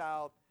was a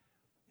child,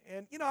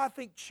 and I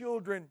think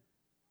children,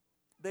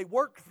 they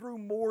work through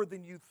more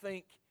than you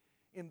think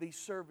in these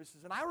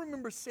services. And I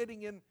remember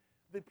sitting in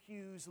the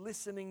pews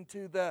listening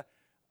to the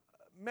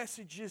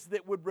messages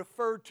that would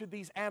refer to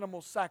these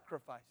animal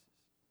sacrifices.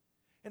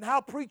 And how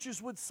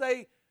preachers would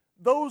say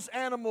those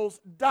animals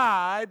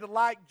died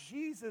like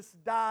Jesus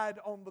died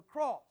on the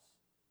cross.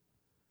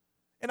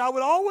 And I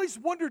would always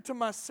wonder to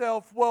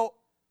myself, well,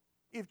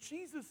 if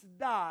Jesus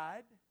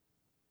died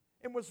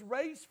and was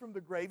raised from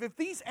the grave, if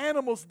these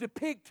animals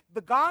depict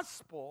the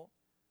gospel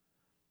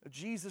of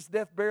Jesus'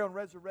 death, burial, and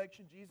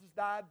resurrection, Jesus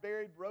died,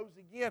 buried, rose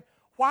again,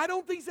 why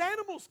don't these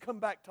animals come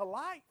back to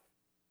life?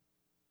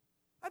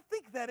 I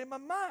think that in my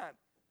mind.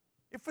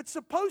 If it's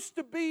supposed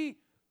to be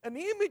an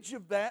image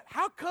of that,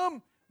 how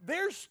come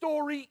their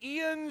story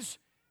ends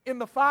in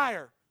the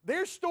fire?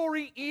 Their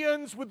story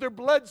ends with their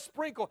blood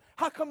sprinkled.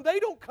 How come they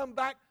don't come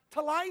back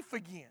to life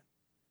again?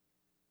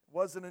 It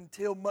wasn't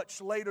until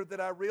much later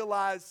that I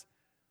realized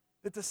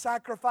that the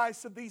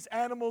sacrifice of these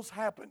animals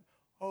happened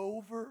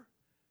over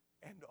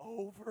and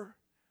over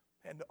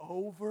and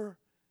over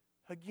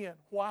again.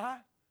 Why?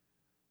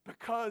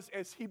 Because,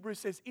 as Hebrews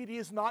says, it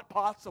is not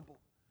possible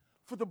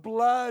for the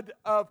blood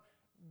of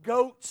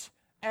goats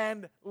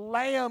and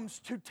lambs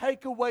to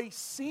take away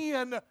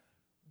sin,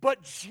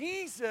 but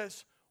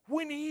Jesus,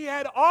 when He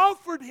had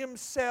offered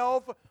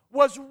Himself,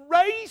 was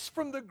raised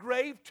from the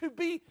grave to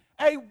be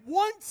a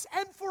once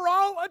and for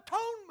all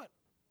atonement.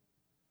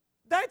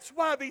 That's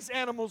why these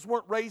animals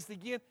weren't raised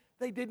again.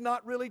 They did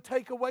not really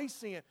take away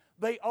sin.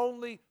 They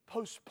only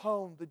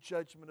postponed the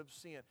judgment of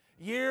sin.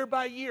 Year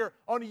by year,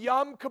 on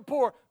Yom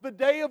Kippur, the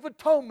Day of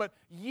Atonement,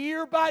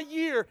 year by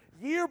year,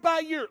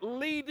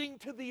 leading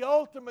to the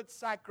ultimate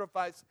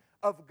sacrifice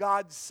of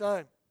God's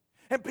Son.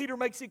 And Peter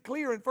makes it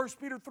clear in 1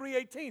 Peter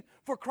 3:18,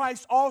 for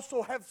Christ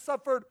also hath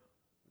suffered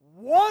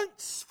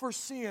once for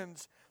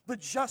sins, the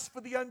just for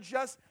the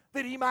unjust,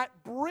 that He might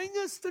bring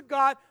us to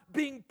God,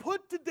 being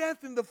put to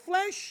death in the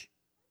flesh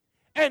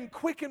and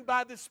quickened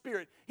by the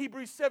Spirit.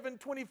 Hebrews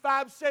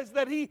 7:25 says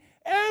that He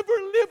ever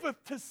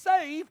liveth to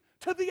save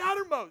to the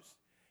uttermost.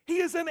 He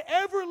is an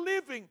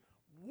ever-living,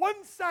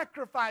 one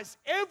sacrifice,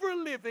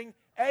 ever-living,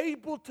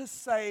 able to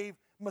save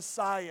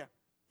Messiah.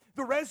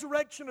 The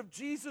resurrection of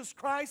Jesus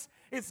Christ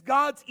is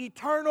God's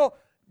eternal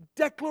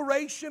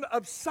declaration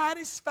of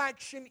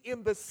satisfaction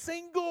in the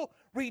single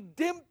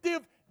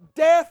redemptive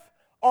death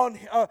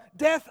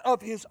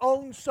of His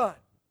own Son.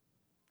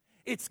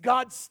 It's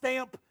God's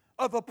stamp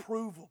of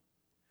approval.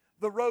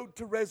 The road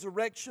to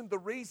resurrection, the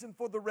reason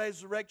for the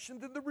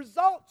resurrection, then the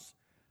results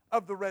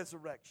of the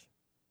resurrection.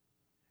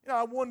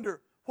 I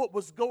wonder what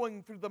was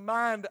going through the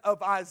mind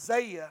of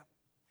Isaiah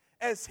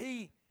as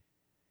he,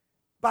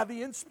 by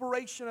the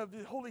inspiration of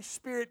the Holy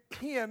Spirit,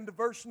 penned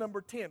verse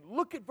number 10.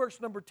 Look at verse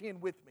number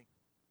 10 with me.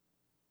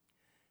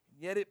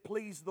 Yet it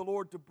pleased the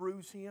Lord to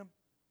bruise him.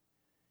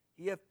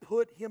 He hath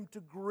put him to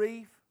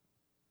grief.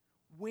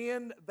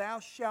 When thou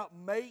shalt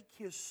make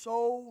his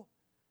soul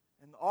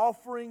an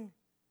offering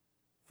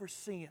for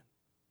sin.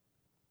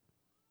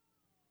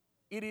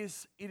 It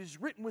is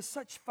written with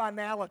such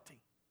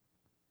finality.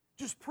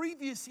 Just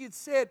previous he had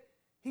said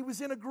he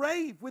was in a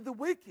grave with the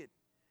wicked.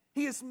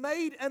 He has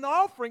made an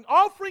offering.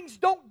 Offerings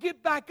don't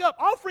get back up.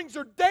 Offerings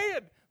are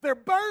dead. They're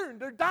burned.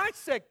 They're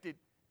dissected.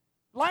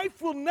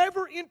 Life will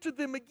never enter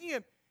them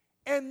again.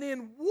 And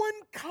then one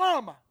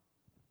comma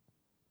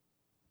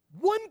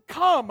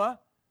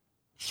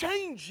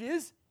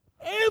changes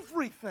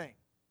everything.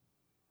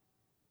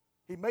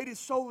 He made his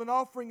soul an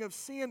offering of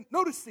sin.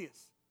 Notice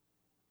this.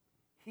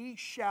 He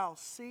shall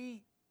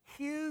see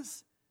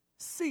his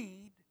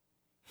seed.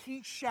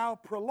 He shall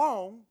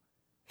prolong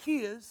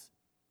his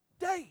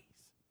days.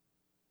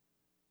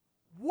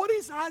 What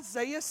is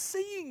Isaiah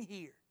seeing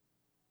here?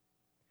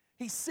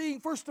 He's seeing,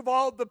 first of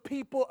all, the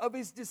people of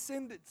his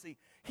descendancy.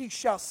 He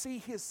shall see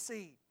his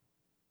seed.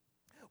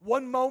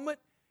 One moment,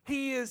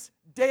 he is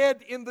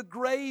dead in the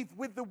grave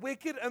with the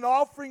wicked, an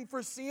offering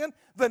for sin.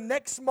 The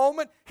next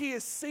moment, he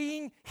is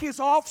seeing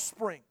his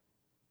offspring.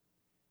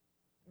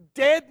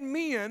 Dead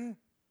men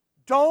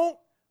don't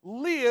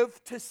live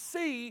to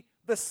see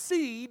the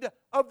seed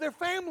of their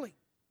family.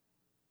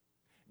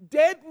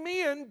 Dead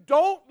men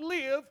don't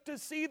live to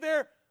see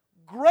their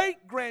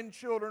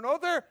great-grandchildren or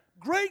their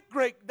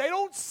great-great. They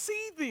don't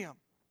see them.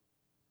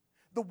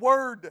 The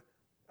word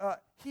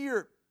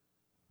here,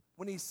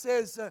 when he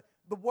says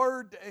the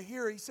word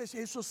here, he says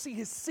he shall see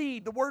his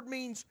seed. The word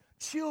means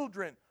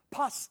children,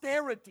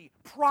 posterity,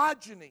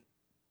 progeny.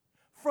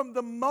 From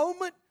the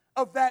moment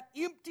of that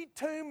empty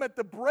tomb at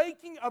the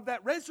breaking of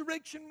that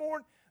resurrection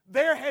morn,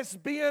 there has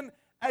been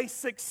a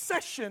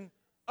succession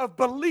of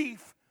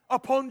belief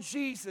upon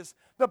Jesus.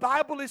 The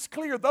Bible is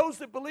clear. Those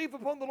that believe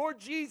upon the Lord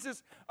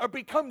Jesus are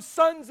become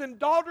sons and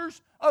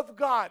daughters of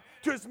God.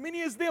 To as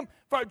many as them,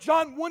 for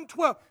John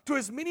 1:12, to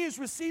as many as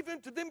receive him,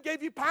 to them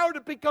gave he power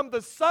to become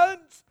the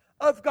sons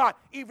of God,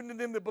 even to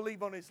them that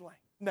believe on his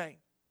name.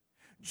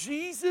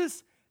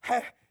 Jesus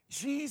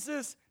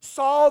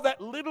saw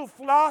that little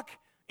flock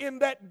in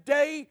that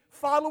day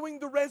following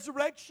the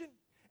resurrection.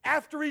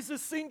 After his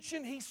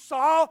ascension, he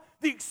saw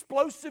the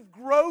explosive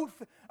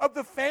growth of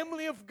the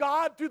family of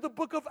God through the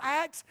book of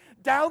Acts,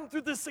 down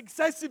through the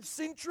successive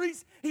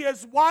centuries. He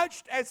has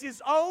watched as his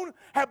own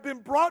have been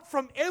brought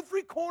from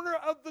every corner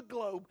of the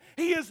globe.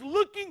 He is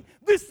looking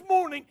this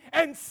morning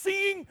and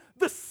seeing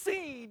the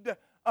seed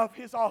of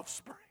his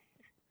offspring.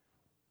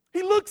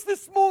 He looks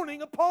this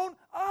morning upon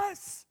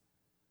us,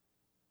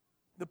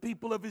 the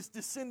people of his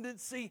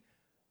descendancy,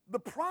 the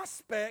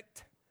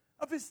prospect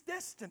of his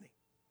destiny.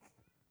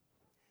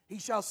 He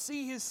shall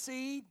see his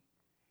seed,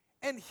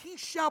 and he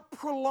shall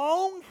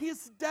prolong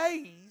his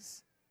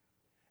days,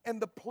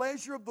 and the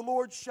pleasure of the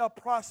Lord shall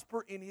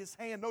prosper in his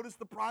hand. Notice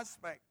the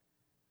prospect.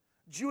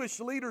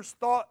 Jewish leaders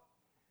thought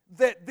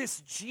that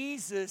this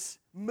Jesus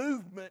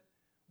movement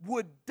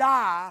would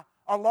die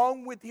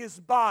along with his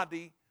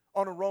body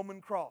on a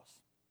Roman cross.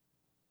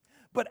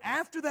 But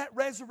after that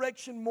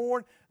resurrection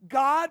morn,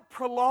 God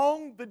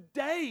prolonged the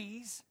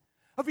days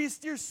of his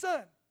dear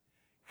Son.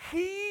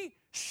 He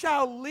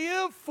shall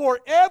live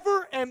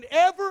forever and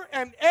ever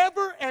and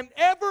ever and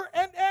ever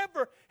and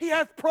ever. He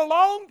hath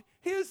prolonged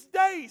his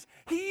days.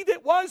 He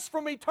that was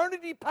from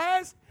eternity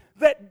past,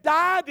 that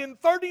died in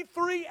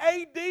 33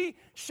 AD,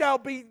 shall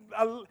be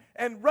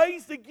and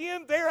raised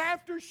again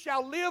thereafter,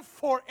 shall live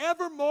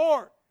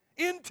forevermore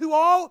into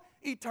all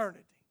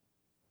eternity.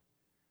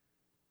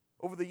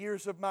 Over the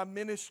years of my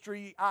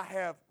ministry, I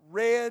have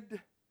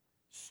read,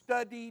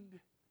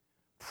 studied,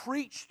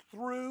 preached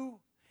through,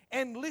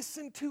 and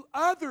listened to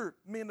other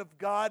men of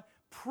God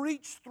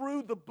preach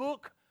through the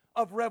book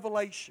of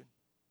Revelation.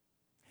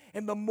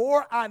 And the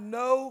more I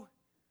know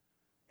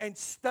and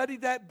study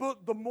that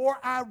book, the more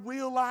I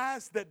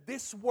realize that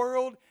this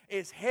world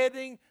is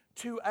heading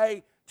to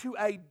a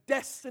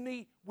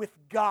destiny with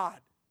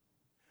God.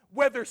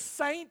 Whether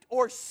saint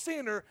or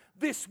sinner,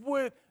 this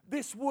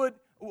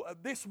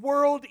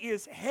world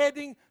is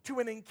heading to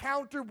an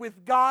encounter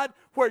with God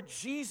where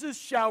Jesus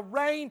shall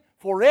reign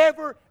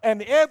forever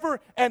and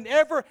ever and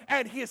ever,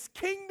 and his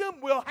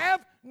kingdom will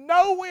have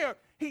no end.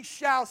 He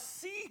shall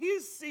see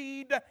his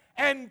seed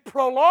and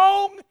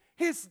prolong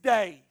his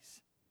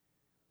days.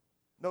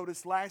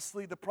 Notice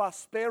lastly the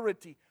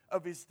prosperity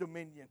of his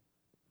dominion.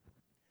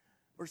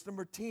 Verse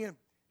number 10,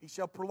 he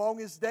shall prolong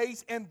his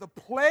days, and the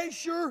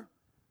pleasure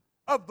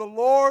of the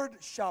Lord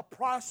shall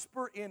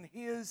prosper in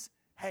his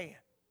hand.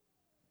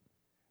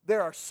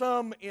 There are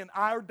some in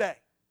our day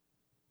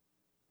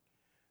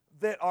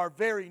that are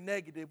very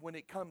negative when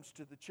it comes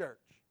to the church.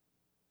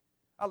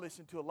 I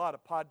listen to a lot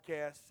of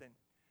podcasts, and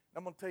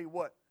I'm going to tell you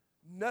what,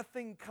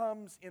 nothing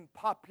comes in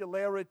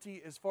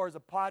popularity as far as a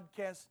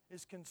podcast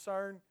is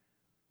concerned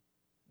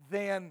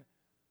than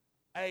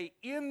an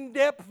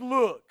in-depth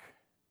look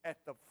at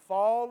the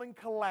fall and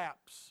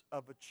collapse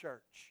of a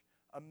church,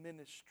 a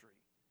ministry,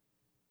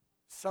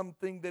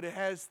 something that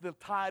has the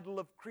title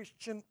of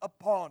Christian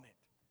upon it.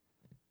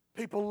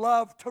 People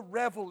love to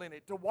revel in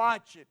it, to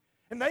watch it.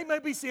 And they may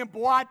be saying,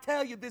 boy, I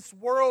tell you, this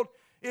world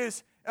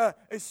is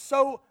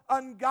so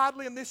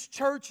ungodly, and this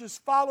church is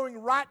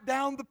following right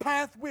down the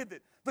path with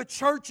it. The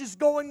church is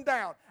going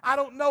down. I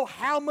don't know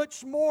how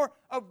much more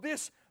of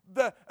this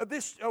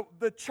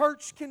the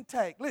church can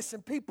take.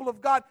 Listen, people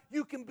of God,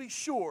 you can be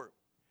sure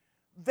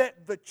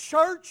that the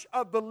church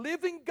of the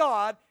living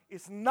God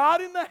is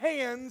not in the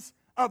hands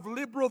of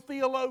liberal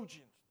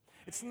theologians.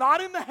 It's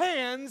not in the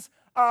hands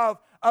of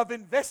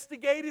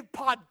investigative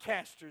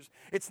podcasters.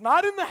 It's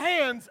not in the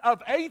hands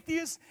of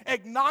atheists,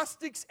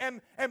 agnostics,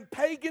 and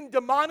pagan,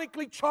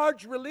 demonically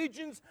charged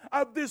religions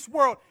of this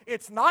world.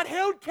 It's not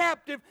held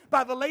captive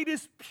by the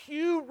latest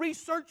Pew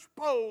Research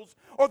polls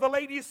or the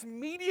latest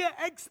media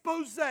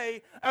expose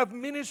of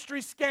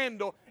ministry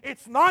scandal.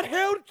 It's not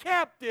held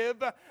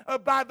captive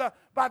by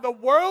the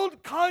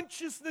world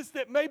consciousness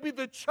that maybe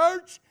the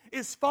church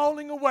is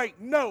falling away.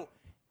 No,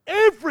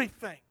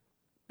 everything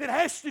that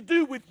has to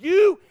do with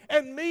you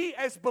and me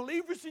as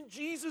believers in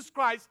Jesus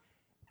Christ,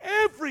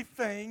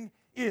 everything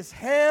is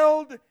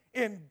held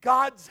in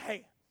God's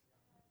hands.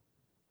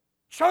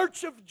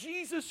 Church of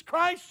Jesus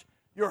Christ,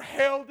 you're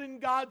held in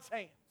God's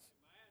hands.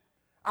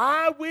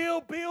 I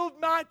will build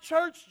my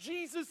church,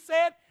 Jesus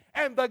said,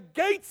 and the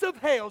gates of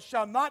hell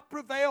shall not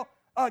prevail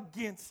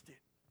against it.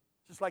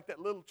 Just like that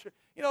little,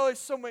 there's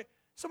so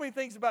many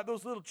things about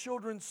those little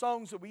children's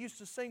songs that we used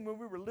to sing when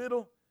we were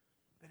little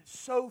that is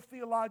so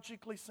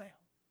theologically sound.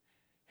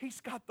 He's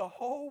got the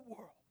whole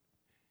world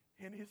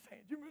in His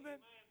hands. You remember that?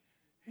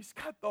 He's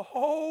got the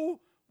whole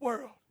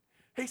world.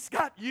 He's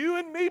got you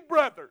and me,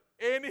 brother,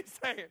 in His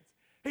hands.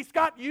 He's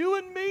got you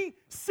and me,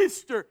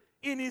 sister,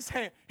 in His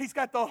hand. He's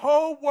got the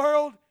whole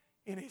world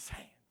in His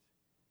hands.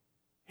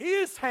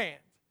 His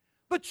hands.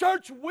 The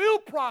church will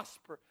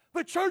prosper.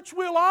 The church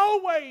will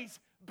always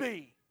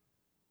be.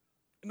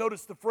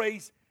 Notice the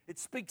phrase, it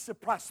speaks of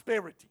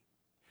prosperity.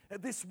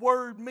 This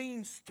word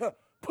means to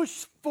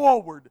push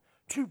forward,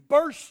 to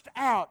burst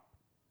out.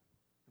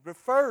 It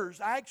refers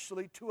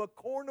actually to a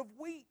corn of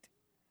wheat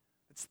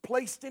that's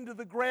placed into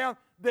the ground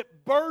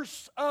that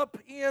bursts up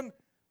in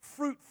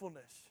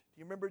fruitfulness. Do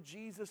you remember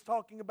Jesus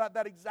talking about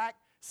that exact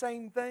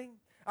same thing?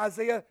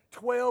 Isaiah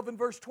 12 and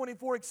verse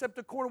 24, except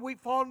a corn of wheat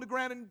fall on the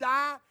ground and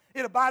die,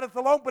 it abideth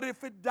alone, but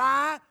if it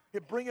die,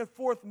 it bringeth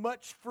forth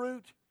much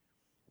fruit.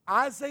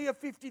 Isaiah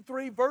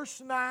 53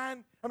 verse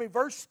 10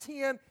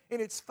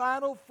 in its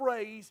final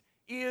phrase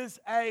is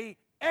an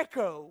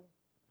echo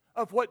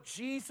of what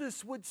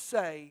Jesus would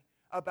say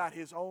about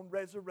His own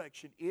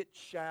resurrection. It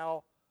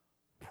shall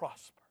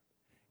prosper.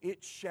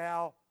 It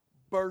shall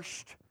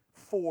burst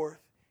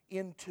forth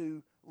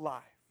into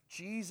life.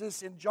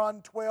 Jesus in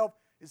John 12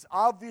 is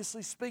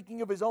obviously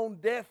speaking of His own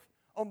death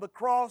on the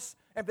cross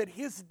and that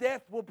His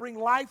death will bring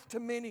life to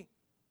many.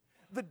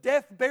 The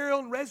death, burial,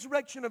 and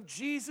resurrection of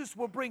Jesus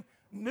will bring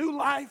new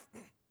life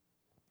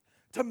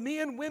to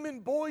men,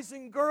 women, boys,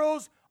 and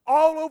girls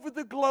all over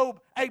the globe.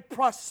 A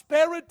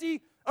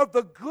prosperity of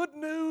the good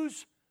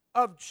news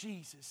of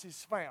Jesus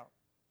is found.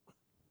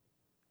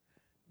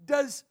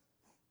 Does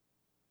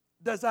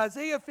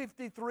Isaiah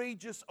 53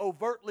 just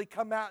overtly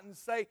come out and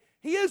say,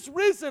 He is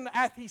risen,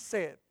 hath He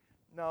said?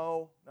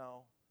 No.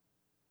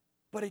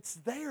 But it's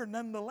there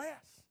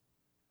nonetheless.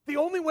 The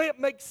only way it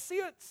makes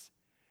sense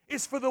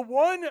is for the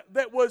one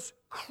that was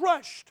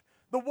crushed,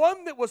 the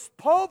one that was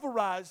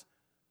pulverized,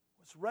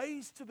 was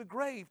raised to the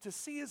grave to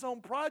see his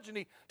own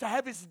progeny, to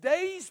have his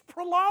days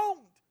prolonged.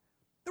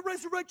 The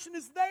resurrection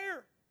is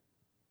there.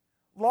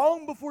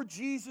 Long before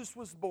Jesus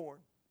was born,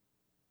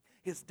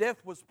 His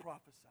death was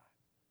prophesied.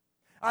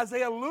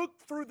 Isaiah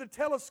looked through the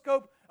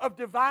telescope of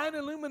divine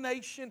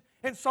illumination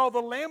and saw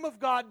the Lamb of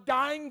God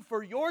dying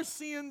for your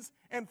sins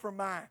and for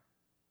mine.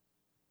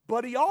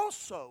 But he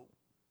also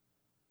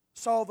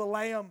saw the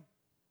Lamb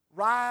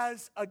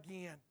rise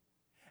again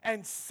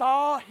and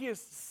saw His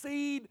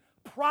seed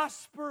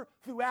prosper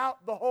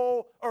throughout the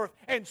whole earth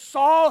and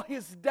saw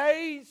His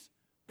days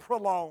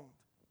prolonged.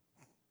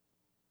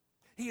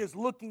 He is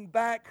looking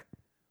back.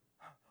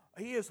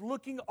 He is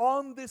looking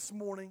on this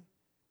morning,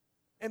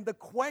 and the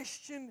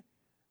question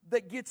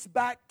that gets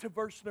back to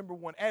verse number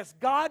 1. As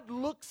God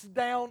looks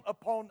down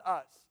upon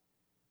us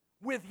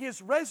with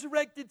His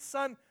resurrected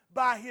Son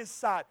by His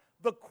side,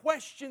 the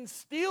question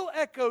still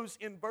echoes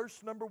in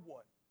verse number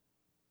 1.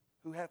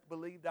 Who hath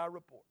believed our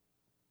report?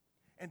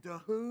 And to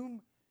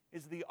whom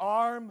is the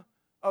arm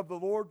of the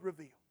Lord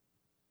revealed?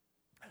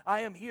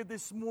 I am here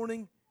this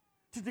morning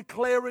to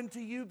declare unto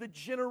you the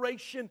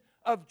generation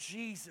of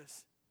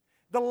Jesus,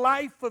 the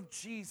life of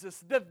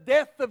Jesus, the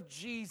death of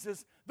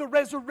Jesus, the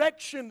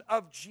resurrection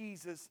of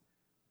Jesus.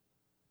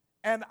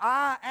 And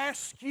I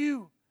ask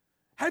you,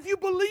 have you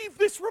believed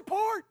this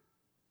report?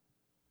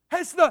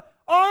 Has the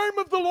arm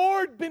of the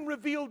Lord been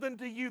revealed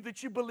unto you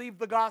that you believe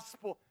the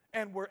gospel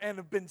and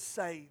have been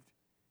saved?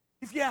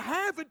 If you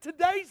haven't,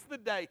 today's the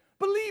day.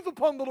 Believe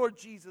upon the Lord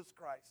Jesus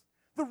Christ,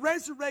 the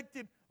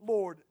resurrected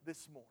Lord,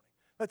 this morning.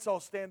 Let's all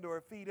stand to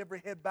our feet,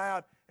 every head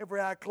bowed, every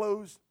eye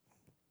closed.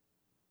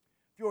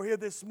 If you're here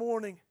this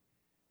morning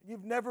and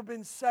you've never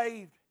been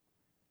saved,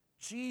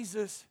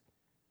 Jesus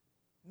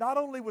not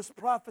only was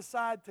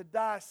prophesied to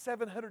die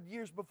 700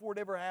 years before it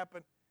ever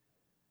happened,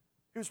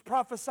 he was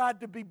prophesied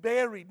to be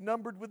buried,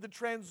 numbered with the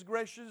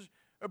transgressors,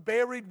 or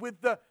buried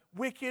with the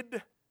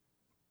wicked.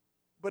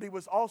 But he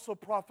was also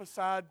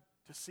prophesied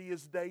to see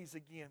his days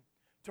again,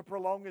 to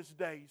prolong his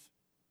days,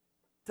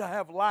 to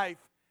have life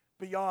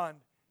beyond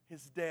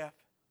his death.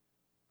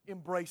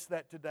 Embrace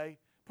that today.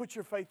 Put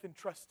your faith and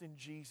trust in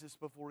Jesus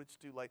before it's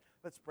too late.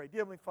 Let's pray. Dear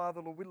Heavenly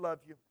Father, Lord, we love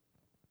you.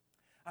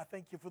 I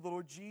thank you for the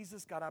Lord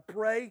Jesus. God, I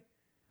pray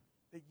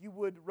that you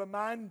would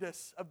remind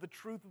us of the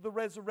truth of the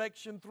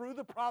resurrection through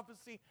the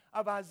prophecy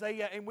of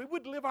Isaiah, and we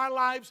would live our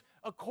lives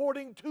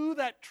according to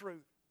that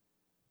truth.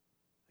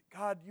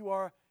 God,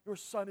 your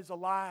Son is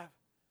alive,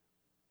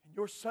 and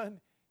your Son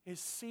is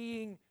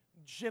seeing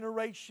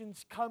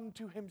generations come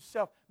to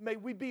Himself. May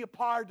we be a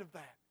part of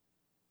that.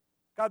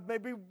 God, may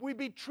we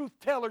be truth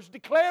tellers,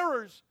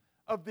 declarers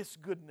of this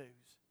good news.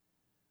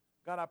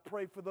 God, I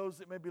pray for those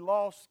that may be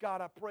lost.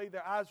 God, I pray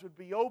their eyes would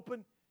be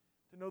open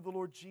to know the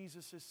Lord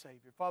Jesus as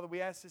Savior. Father,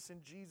 we ask this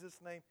in Jesus'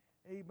 name.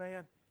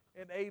 Amen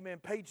and amen.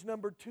 Page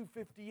number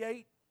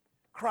 258,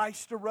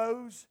 Christ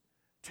arose.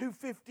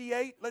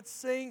 258, let's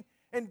sing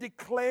and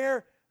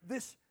declare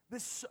this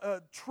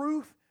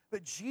truth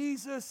that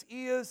Jesus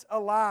is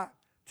alive.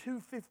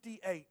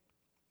 258.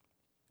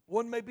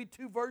 One, maybe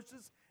two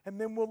verses,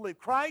 and then we'll leave.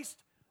 Christ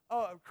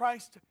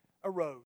arose.